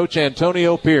welcome Coach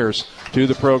Antonio Pierce to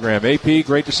the program. AP,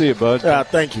 great to see you, bud.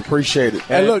 Thank you. Appreciate it.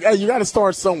 Hey, look, you got to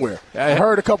start somewhere. I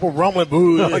heard a couple rumbling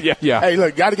boos. Oh, yeah. Hey,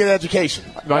 look, got to get education.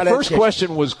 My first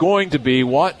question was going to be,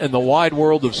 what in the wide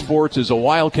world of sports is a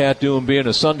Wildcat doing being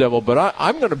a Sun Devil? But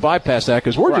I'm going to bypass that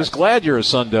because we're just glad you're a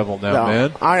Sun Devil now,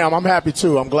 man. I am. I'm happy,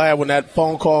 too. I'm glad when that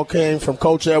phone call came from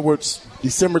Coach Edwards,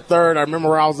 December 3rd. I remember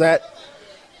where I was at.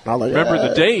 I was like, remember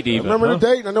the date even. I remember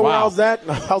the date. I know where I was at.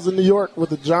 I was in New York with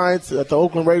the Giants at the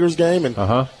Oakland Raiders game and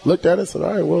looked at it and said,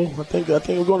 all right, well, I think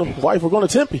we're going to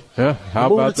Tempe. Yeah,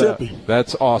 how about that? Tempe.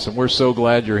 That's awesome. We're so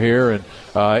glad you're here.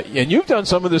 And you've done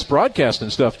some of this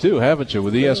broadcasting stuff too, haven't you,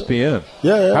 with ESPN?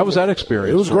 Yeah. How was that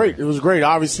experience? It was great. It was great.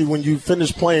 Obviously, when you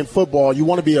finish playing football, you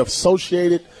want to be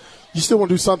associated. You still want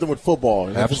to do something with football.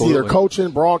 And if it's either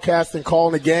coaching, broadcasting,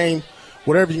 calling a game,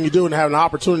 whatever you can do, and have an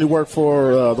opportunity to work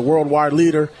for the worldwide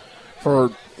leader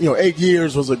for 8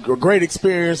 years was a great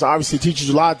experience. Obviously, teaches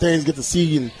you a lot of things. Get to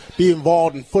see and be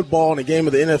involved in football and the game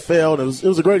of the NFL. And it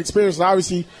was a great experience. And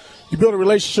obviously, you build a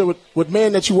relationship with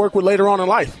men that you work with later on in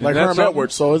life, like Herm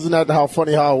Edwards. So isn't that how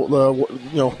funny how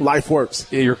life works?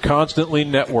 Yeah, you're constantly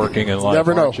networking in life.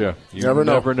 Aren't you? You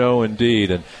never know,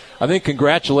 indeed. And I think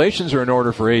congratulations are in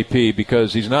order for AP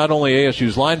because he's not only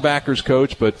ASU's linebackers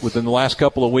coach, but within the last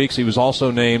couple of weeks he was also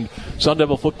named Sun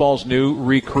Devil football's new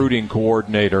recruiting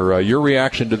coordinator. Your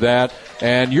reaction to that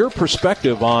and your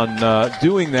perspective on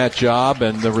doing that job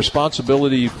and the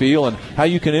responsibility you feel and how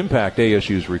you can impact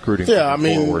ASU's recruiting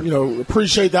forward.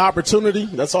 Appreciate the opportunity.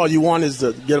 That's all you want is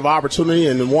to get an opportunity,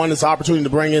 and one is the opportunity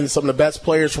to bring in some of the best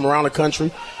players from around the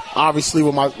country. Obviously,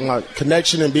 with my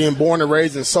connection and being born and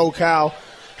raised in SoCal,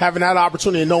 having that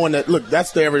opportunity and knowing that, look,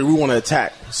 that's the area we want to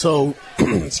attack. So,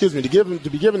 excuse me, to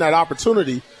be given that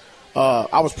opportunity,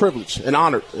 I was privileged and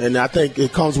honored. And I think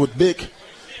it comes with big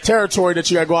territory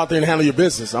that you got to go out there and handle your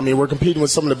business. I mean, we're competing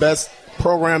with some of the best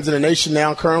programs in the nation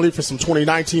now currently for some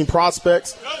 2019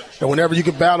 prospects. And whenever you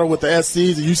can battle with the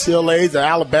SCs, the UCLAs, the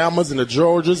Alabamas, and the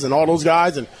Georgias and all those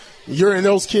guys, and you're in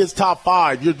those kids' top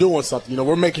 5, you're doing something.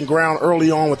 We're making ground early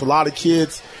on with a lot of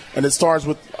kids. And it starts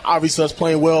with, obviously, us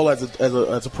playing well as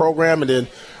a program. And then,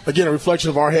 again, a reflection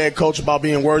of our head coach about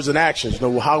being words and actions.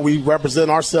 How we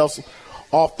represent ourselves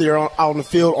off there, out on the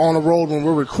field, on the road when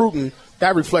we're recruiting.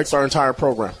 That reflects our entire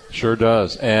program. Sure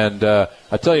does. And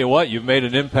I tell you what, you've made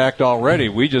an impact already.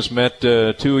 We just met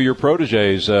 2 of your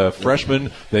proteges,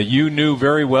 freshmen that you knew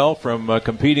very well from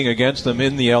competing against them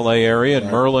in the L.A. area, and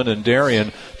Merlin and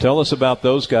Darian. Tell us about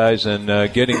those guys and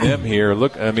getting them here.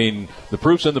 Look, I mean, the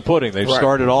proof's in the pudding. They've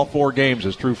started all 4 games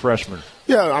as true freshmen.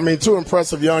 Yeah, I mean, 2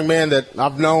 impressive young men that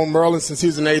I've known Merlin since he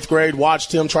was in 8th grade,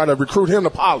 watched him try to recruit him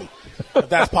to Poly. If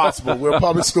that's possible. We're a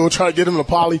public school, trying to get him to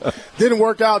Poly. Didn't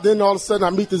work out. Then all of a sudden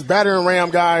I meet this battering ram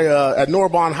guy at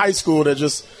Narbonne High School that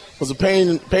just was a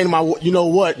pain in my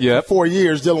for 4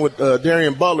 years dealing with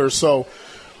Darian Butler. So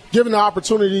given the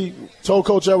opportunity, told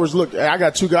Coach Edwards, look, I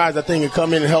got 2 guys I think can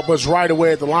come in and help us right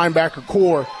away at the linebacker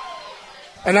core.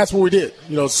 And that's what we did.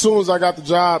 As soon as I got the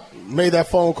job, made that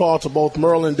phone call to both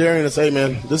Merlin and Darian and say, hey,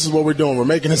 man, this is what we're doing. We're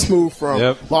making this move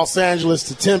from Los Angeles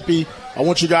to Tempe. I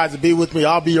want you guys to be with me.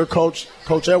 I'll be your coach.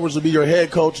 Coach Edwards will be your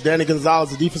head coach. Danny Gonzalez,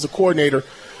 the defensive coordinator.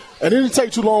 And it didn't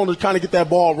take too long to kind of get that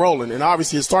ball rolling. And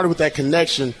obviously it started with that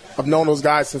connection of knowing those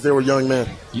guys since they were young men.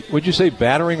 Would you say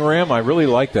battering ram? I really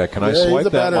like that. Can I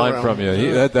swipe that line from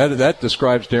you? That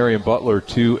describes Darian Butler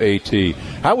to a T.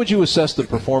 How would you assess the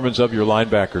performance of your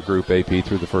linebacker group, AP,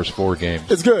 through the first 4 games?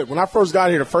 It's good. When I first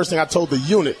got here, the first thing I told the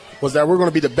unit was that we're going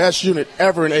to be the best unit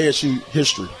ever in ASU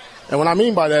history. And what I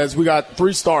mean by that is we got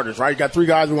 3 starters, right? You got 3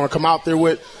 guys we want to come out there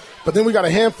with. But then we got a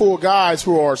handful of guys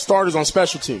who are starters on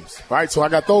special teams, right? So I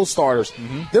got those starters.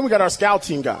 Mm-hmm. Then we got our scout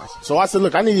team guys. So I said,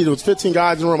 look, it was 15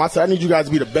 guys in the room. I said, I need you guys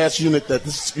to be the best unit that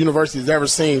this university has ever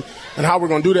seen. And how we're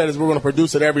going to do that is we're going to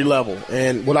produce at every level.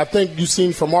 And what I think you've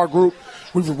seen from our group,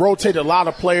 we've rotated a lot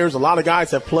of players. A lot of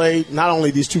guys have played, not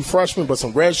only these 2 freshmen, but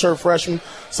some redshirt freshmen,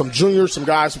 some juniors, some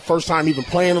guys who first time even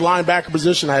playing the linebacker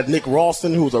position. I had Nick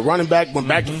Ralston, who was a running back, went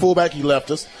back to fullback. He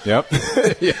left us. Yep.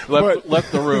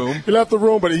 left the room. He left the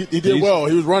room, but he did well.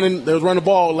 They was running the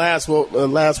ball last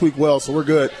week well, so we're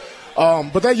good.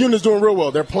 But that unit's doing real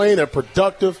well. They're playing. They're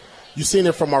productive. You've seen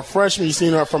it from our freshmen. You've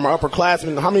seen it from our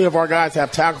upperclassmen. How many of our guys have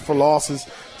tackle for losses,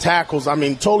 tackles? I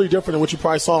mean, totally different than what you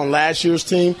probably saw on last year's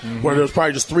team, where there was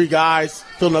probably just 3 guys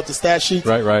filling up the stat sheets.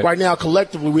 Right. Right now,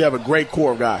 collectively, we have a great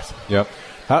core of guys. Yep.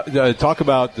 Talk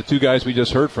about the 2 guys we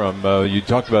just heard from. You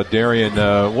talked about Darian.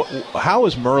 How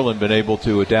has Merlin been able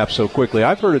to adapt so quickly?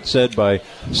 I've heard it said by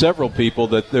several people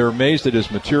that they're amazed at his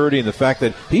maturity and the fact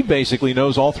that he basically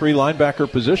knows all 3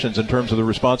 linebacker positions in terms of the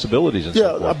responsibilities and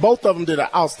so forth. Both of them did an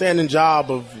outstanding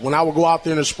job of when I would go out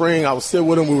there in the spring, I would sit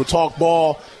with them, we would talk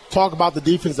ball, talk about the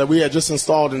defense that we had just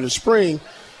installed in the spring.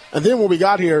 And then when we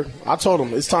got here, I told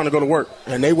them it's time to go to work.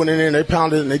 And they went in there and they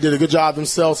pounded and they did a good job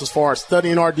themselves as far as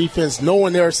studying our defense,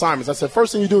 knowing their assignments. I said,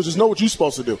 first thing you do is just know what you're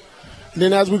supposed to do. And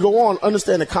then as we go on,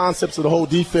 understand the concepts of the whole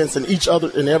defense and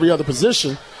every other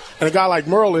position. And a guy like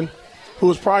Merlin, who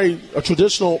was probably a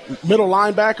traditional middle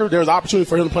linebacker, there was opportunity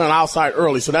for him to play on the outside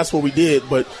early. So that's what we did.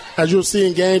 But as you'll see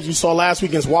in games, you saw last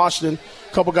week against Washington,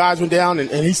 a couple guys went down and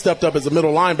he stepped up as a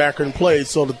middle linebacker and played.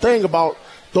 So the thing about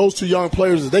those 2 young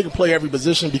players is they can play every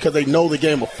position because they know the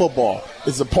game of football.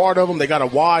 It's a part of them. They got a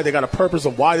why. They got a purpose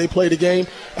of why they play the game,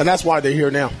 and that's why they're here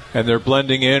now. And they're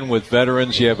blending in with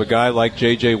veterans. You have a guy like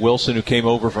J.J. Wilson who came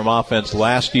over from offense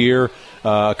last year.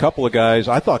 A couple of guys.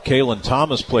 I thought Kalen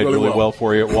Thomas played really well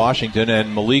for you at Washington,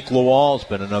 and Malik Lawal's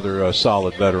been another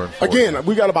solid veteran for you.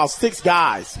 We got about 6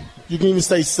 guys. You can even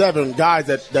say 7 guys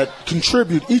that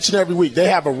contribute each and every week. They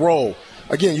have a role.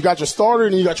 Again, you got your starter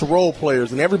and you got your role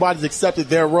players, and everybody's accepted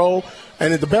their role.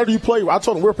 And the better you play, I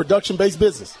told them we're a production-based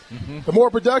business. Mm-hmm. The more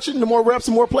production, the more reps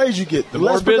and more plays you get. The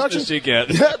more business you get.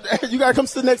 You got to come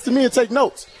sit next to me and take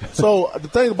notes. So the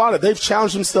thing about it, they've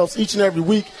challenged themselves each and every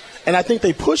week, and I think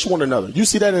they push one another. You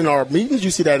see that in our meetings.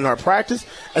 You see that in our practice.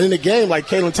 And in the game, like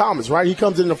Kalen Thomas, right? He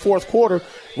comes in the 4th quarter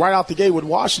right out the gate with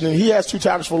Washington. He has 2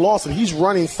 tackles for loss, and he's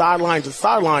running sideline to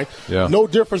sideline. Yeah. No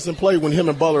difference in play when him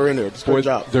and Butler are in there. It's a good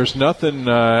job. There's nothing, and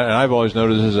I've always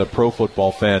noticed as a pro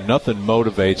football fan, nothing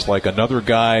motivates like another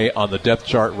guy on the depth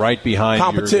chart right behind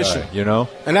competition, your guy,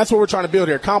 And that's what we're trying to build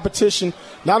here. Competition,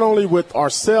 not only with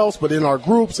ourselves, but in our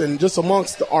groups and just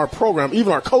amongst our program,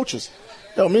 even our coaches.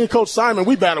 Me and Coach Simon,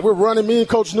 we battle. We're running. Me and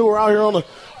Coach New are out here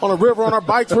on a river on our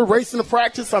bikes. We're racing to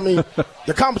practice. I mean,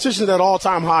 the competition is at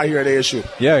all-time high here at ASU.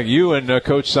 Yeah, you and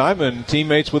Coach Simon,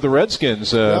 teammates with the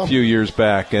Redskins a few years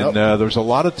back, and there's a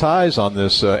lot of ties on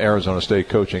this Arizona State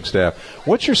coaching staff.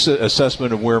 What's your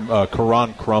assessment of where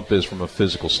Karan Crump is from a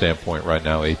physical standpoint right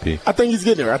now, AP? I think he's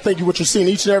getting there. I think what you're seeing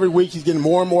each and every week, he's getting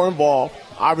more and more involved.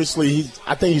 Obviously,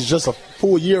 I think he's just a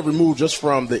full year removed just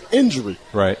from the injury,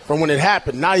 right? From when it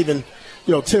happened, not even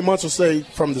 10 months or say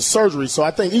from the surgery. So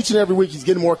I think each and every week he's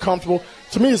getting more comfortable.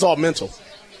 To me, it's all mental.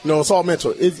 It's all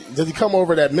mental. Does he come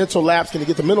over that mental lapse? Can he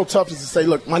get the mental toughness to say,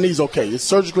 look, my knee's okay. It's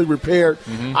surgically repaired.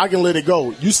 Mm-hmm. I can let it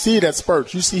go. You see it at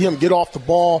spurts. You see him get off the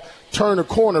ball, turn the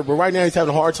corner, but right now he's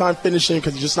having a hard time finishing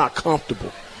because he's just not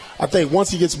comfortable. I think once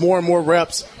he gets more and more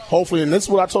reps, hopefully, and this is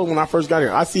what I told him when I first got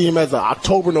here, I see him as an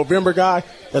October, November guy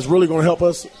that's really going to help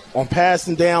us on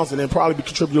passing downs and then probably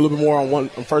contribute a little bit more on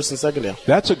first and second down.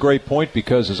 That's a great point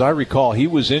because, as I recall, he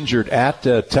was injured at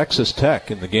Texas Tech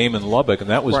in the game in Lubbock,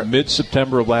 and that was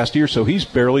mid-September of last year, so he's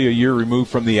barely a year removed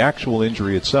from the actual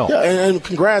injury itself. Yeah, and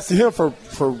congrats to him for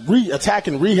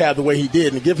attacking rehab the way he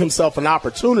did and give himself an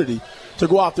opportunity to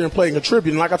go out there and play and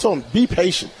contribute. And like I told him, be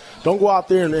patient. Don't go out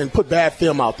there and put bad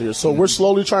film out there. So we're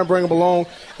slowly trying to bring them along.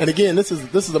 And, again, this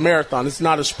is a marathon. This is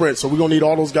not a sprint. So we're going to need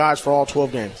all those guys for all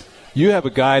 12 games. You have a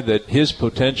guy that his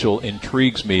potential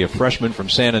intrigues me, a freshman from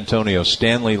San Antonio,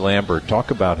 Stanley Lambert.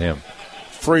 Talk about him.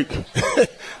 Freak.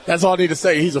 That's all I need to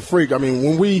say. He's a freak. I mean,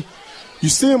 you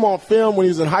see him on film when he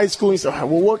was in high school, you say, well,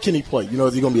 what can he play? Is he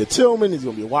going to be a Tillman? Is he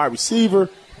going to be a wide receiver?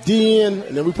 DN,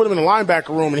 and then we put him in the linebacker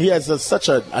room, and he has such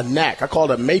a knack. I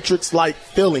call it a matrix-like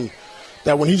feeling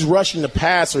that when he's rushing the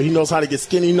passer, he knows how to get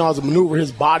skinny, he knows how to maneuver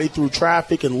his body through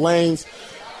traffic and lanes.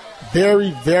 Very,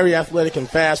 very athletic and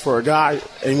fast for a guy.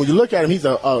 And when you look at him, he's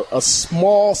a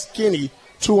small, skinny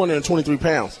 223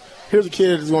 pounds. Here's a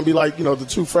kid that's going to be like, the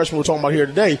two freshmen we're talking about here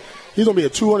today. He's going to be a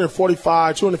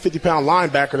 245, 250-pound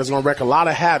linebacker that's going to wreak a lot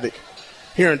of havoc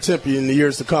here in Tempe in the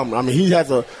years to come. I mean, he has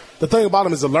the thing about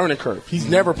him is a learning curve. He's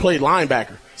never played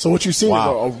linebacker. So what you've seen is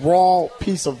a raw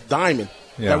piece of diamond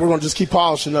that we're going to just keep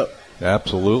polishing up.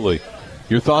 Absolutely.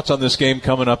 Your thoughts on this game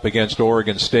coming up against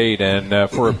Oregon State, and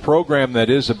for a program that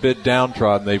is a bit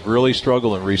downtrodden, they've really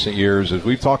struggled in recent years. As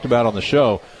we've talked about on the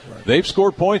show, they've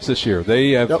scored points this year.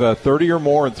 They have 30 or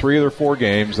more in 3 of their 4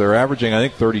 games. They're averaging, I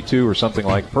think, 32 or something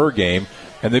like per game,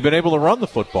 and they've been able to run the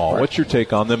football. What's your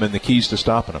take on them and the keys to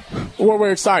stopping them? Well,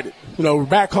 we're excited. We're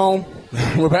back home.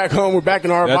 We're back home. We're back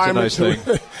in our environment. That's a nice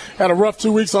thing. Had a rough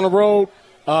 2 weeks on the road.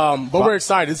 But we're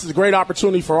excited. This is a great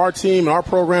opportunity for our team and our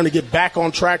program to get back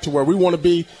on track to where we want to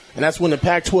be, and that's when the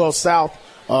Pac-12 South,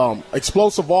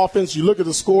 explosive offense, you look at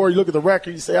the score, you look at the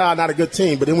record, you say, not a good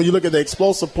team. But then when you look at the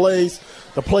explosive plays,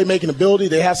 the playmaking ability,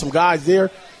 they have some guys there.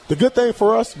 The good thing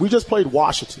for us, we just played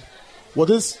Washington. Well,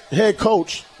 this head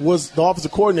coach was the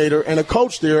offensive coordinator and a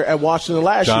coach there at Washington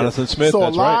last year. Jonathan Smith, so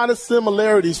that's a lot of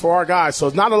similarities for our guys. So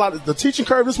it's not a lot. The teaching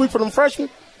curve this week for them freshmen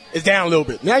is down a little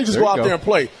bit. Now you just go out there and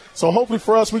play. So hopefully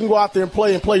for us, we can go out there and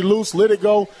play loose, let it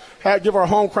go, give our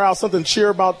home crowd something to cheer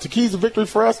about. The keys to victory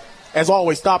for us, as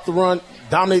always, stop the run,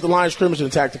 dominate the line of scrimmage, and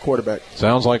attack the quarterback.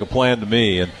 Sounds like a plan to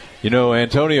me. And,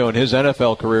 Antonio in his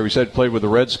NFL career, we said played with the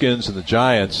Redskins and the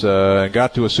Giants, and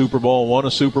got to a Super Bowl and won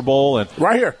a Super Bowl. And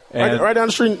right here, right down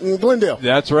the street in Glendale.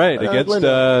 That's right,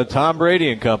 against Tom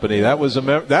Brady and company. That was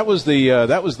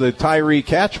the Tyree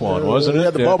catch one, wasn't it? We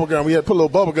had the bubble gum. We had to put a little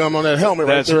bubble gum on that helmet.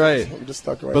 That's right. We just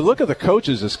stuck it right. But look at the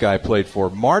coaches this guy played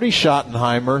for: Marty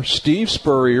Schottenheimer, Steve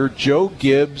Spurrier, Joe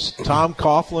Gibbs, Tom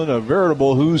Coughlin, a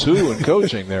veritable who's who in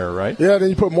coaching there, right? Yeah. Then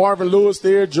you put Marvin Lewis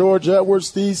there, George Edwards,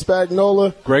 Steve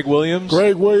Spagnuolo, Greg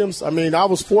Williams. I mean, I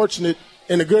was fortunate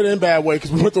in a good and bad way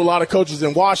because we went through a lot of coaches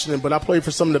in Washington, but I played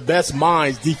for some of the best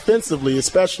minds, defensively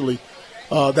especially,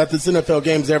 that this NFL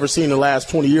game has ever seen in the last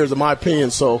 20 years, in my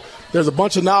opinion. So there's a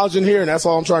bunch of knowledge in here, and that's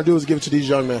all I'm trying to do is give it to these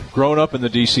young men. Growing up in the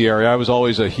D.C. area, I was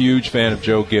always a huge fan of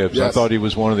Joe Gibbs. Yes. I thought he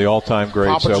was one of the all-time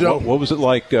greats. What was it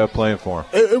like playing for him?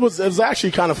 It was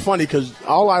actually kind of funny because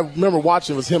all I remember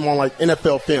watching was him on,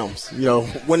 NFL films,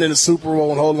 winning the Super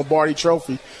Bowl and holding the Lombardi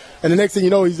Trophy. And the next thing you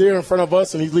know, he's there in front of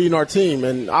us, and he's leading our team.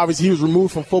 And obviously he was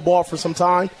removed from football for some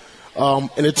time.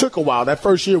 And it took a while. That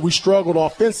first year we struggled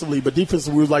offensively, but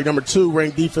defensively we was like number 2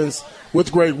 ranked defense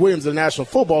with Greg Williams in the National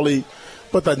Football League.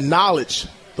 But the knowledge,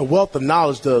 the wealth of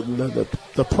knowledge, the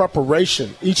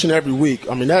preparation each and every week.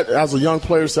 I mean, that as a young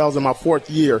player, so I was in my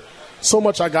 4th year. So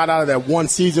much I got out of that one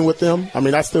season with them. I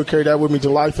mean, I still carry that with me to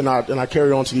life, and I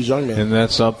carry on to these young men. And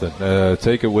that's something.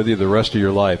 Take it with you the rest of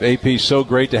your life. AP, so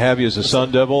great to have you as a Sun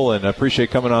Devil, and I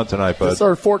appreciate coming on tonight, bud. Yes,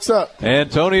 sir. Forks up.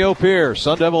 Antonio Pierce,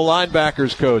 Sun Devil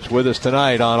linebackers coach, with us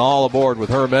tonight on All Aboard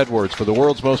with Herm Edwards for the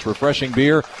world's most refreshing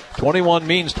beer. 21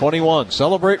 means 21.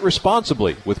 Celebrate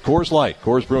responsibly with Coors Light,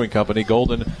 Coors Brewing Company,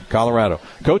 Golden, Colorado.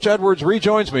 Coach Edwards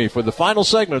rejoins me for the final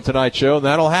segment of tonight's show, and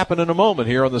that'll happen in a moment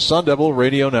here on the Sun Devil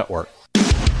Radio Network.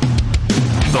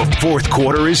 The 4th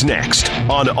quarter is next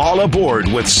on All Aboard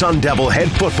with Sun Devil head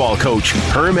football coach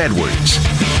Herm Edwards.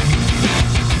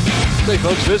 Hey,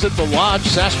 folks, visit the Lodge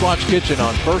Sasquatch Kitchen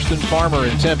on 1st and Farmer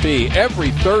in Tempe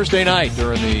every Thursday night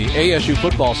during the ASU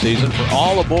football season for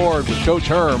All Aboard with Coach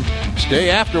Herm. Stay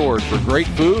afterward for great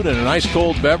food and a nice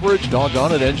cold beverage.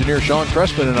 Doggone it, engineer Sean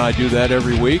Crespin and I do that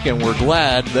every week, and we're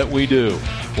glad that we do.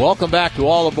 Welcome back to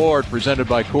All Aboard, presented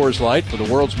by Coors Light for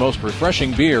the world's most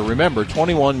refreshing beer. Remember,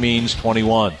 21 means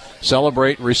 21.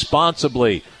 Celebrate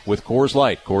responsibly with Coors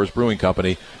Light, Coors Brewing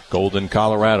Company, Golden,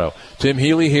 Colorado. Tim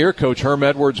Healy here, Coach Herm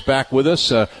Edwards back with us.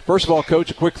 First of all,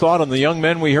 Coach, a quick thought on the young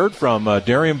men we heard from,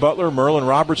 Darian Butler, Merlin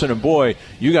Robertson, and boy,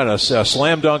 you got a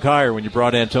slam dunk hire when you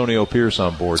brought Antonio Pierce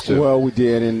on board, too. Well, we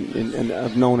did, and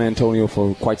I've known Antonio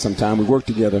for quite some time. We worked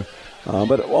together.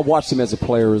 But I watched him as a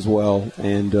player as well,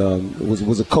 and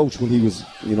was a coach when he was,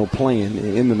 playing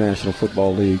in the National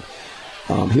Football League.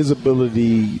 His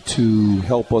ability to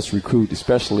help us recruit,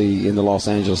 especially in the Los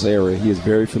Angeles area, he is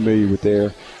very familiar with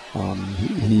there.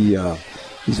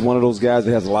 He's one of those guys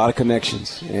that has a lot of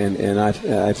connections, and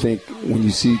I think when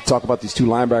you talk about these 2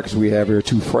 linebackers we have here,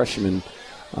 2 freshmen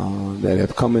that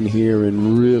have come in here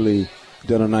and really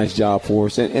done a nice job for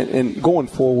us. And going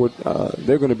forward,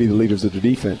 they're going to be the leaders of the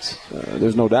defense.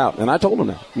 There's no doubt. And I told them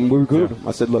that when we recruited them.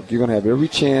 I said, look, you're going to have every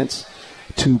chance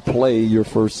to play your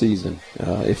first season.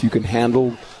 If you can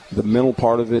handle the mental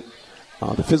part of it,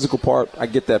 the physical part, I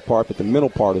get that part, but the mental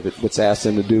part of it, what's asked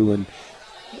them to do, and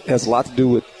it has a lot to do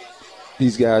with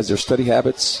these guys, their study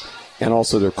habits, and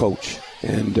also their coach.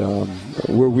 And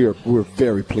we're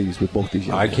very pleased with both these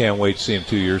young men. I can't wait to see them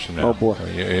 2 years from now. Oh, boy.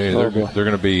 They're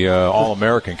going to be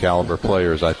all-American caliber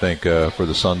players, I think, for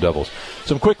the Sun Devils.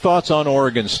 Some quick thoughts on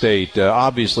Oregon State.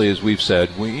 Obviously, as we've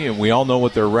said, we all know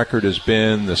what their record has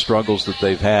been, the struggles that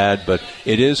they've had, but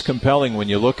it is compelling when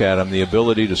you look at them, the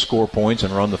ability to score points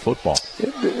and run the football.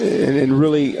 And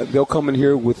really, they'll come in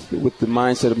here with the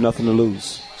mindset of nothing to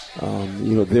lose.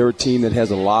 They're a team that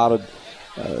has a lot of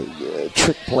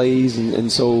trick plays,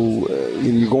 and so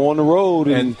you go on the road.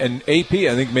 And AP,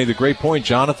 I think, made a great point.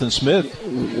 Jonathan Smith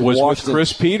was with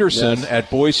Chris Peterson at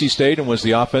Boise State and was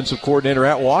the offensive coordinator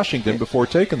at Washington before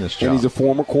taking this job. And he's a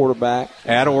former quarterback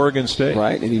at Oregon State.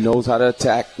 Right, and he knows how to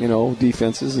attack,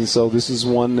 defenses. And so this is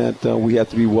one that we have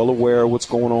to be well aware of what's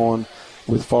going on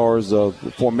as far as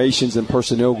formations and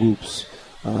personnel groups.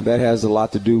 That has a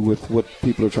lot to do with what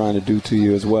people are trying to do to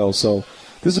you as well. So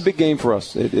this is a big game for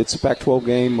us. It's a Pac-12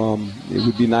 game. It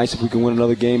would be nice if we can win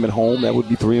another game at home. That would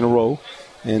be 3 in a row.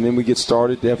 And then we get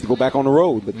started. They have to go back on the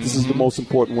road. But this is the most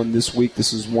important one this week.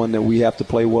 This is one that we have to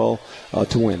play well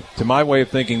to win. To my way of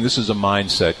thinking, this is a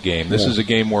mindset game. This is a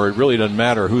game where it really doesn't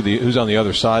matter who's on the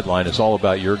other sideline. It's all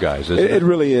about your guys, isn't it? It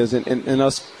really is. And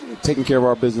us taking care of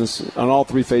our business on all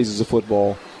 3 phases of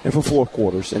football and for 4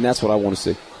 quarters. And that's what I want to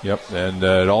see. Yep. And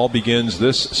it all begins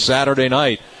this Saturday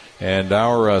night. And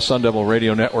our Sun Devil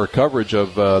Radio Network coverage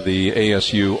of the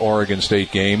ASU Oregon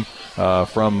State game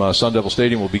from Sun Devil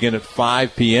Stadium will begin at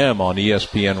 5 p.m. on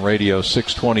ESPN Radio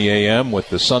 620 a.m. with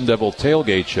the Sun Devil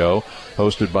Tailgate Show,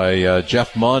 hosted by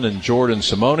Jeff Munn and Jordan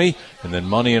Simone. And then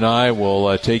Money and I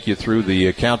will take you through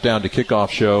the Countdown to Kickoff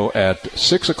show at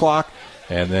 6 o'clock.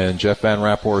 And then Jeff Van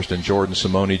Raphorst and Jordan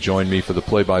Simone join me for the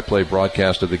play-by-play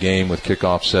broadcast of the game with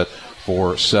kickoff set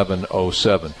for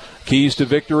 7:07. Keys to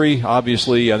victory,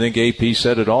 obviously, I think AP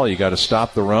said it all. You got to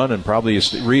stop the run and probably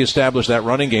reestablish that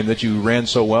running game that you ran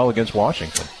so well against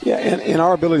Washington. Yeah, and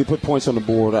our ability to put points on the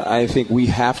board, I think we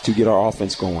have to get our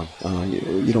offense going.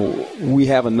 We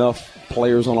have enough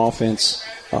players on offense.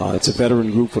 It's a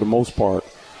veteran group for the most part,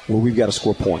 where we've got to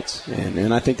score points.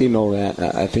 And I think they know that.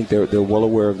 I think they're well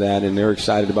aware of that, and they're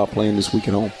excited about playing this week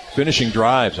at home. Finishing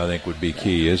drives, I think, would be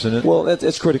key, isn't it? Well,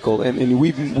 that's critical. And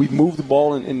we've moved the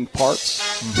ball in parts.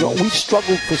 Mm-hmm. We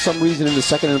struggled for some reason in the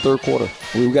second and third quarter.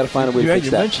 We've got to find a way to fix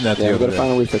that. You mentioned that the other day. We've got to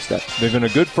find a way to fix that. They've been a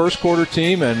good first-quarter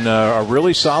team and a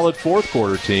really solid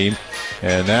fourth-quarter team.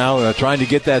 And now trying to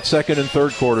get that second and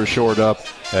third quarter shored up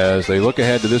as they look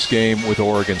ahead to this game with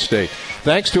Oregon State.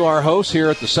 Thanks to our hosts here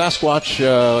at the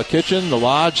Sasquatch Kitchen, the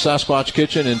Lodge Sasquatch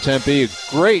Kitchen in Tempe. A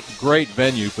great, great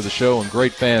venue for the show and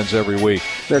great fans every week.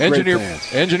 They're great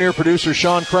fans. Engineer producer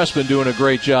Sean Crespin doing a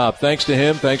great job. Thanks to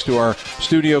him. Thanks to our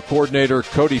studio coordinator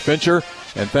Cody Fincher.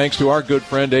 And thanks to our good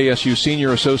friend, ASU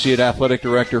Senior Associate Athletic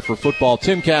Director for Football,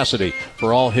 Tim Cassidy,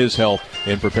 for all his help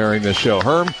in preparing this show.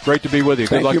 Herm, great to be with you.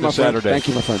 Good luck this Saturday. Thank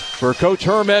you, my friend. For Coach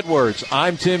Herm Edwards,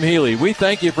 I'm Tim Healy. We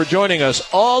thank you for joining us.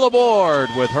 All aboard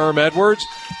with Herm Edwards.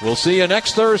 We'll see you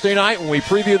next Thursday night when we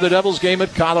preview the Devils game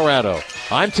at Colorado.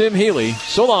 I'm Tim Healy.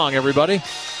 So long, everybody.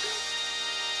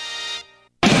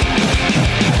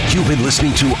 You've been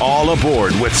listening to All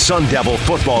Aboard with Sun Devil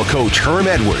football coach Herm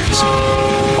Edwards.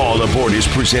 All Aboard is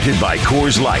presented by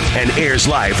Coors Light and airs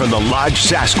live from the Lodge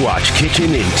Sasquatch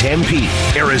Kitchen in Tempe.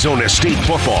 Arizona State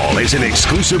football is an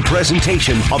exclusive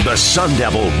presentation of the Sun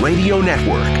Devil Radio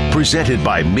Network, presented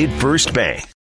by MidFirst Bank.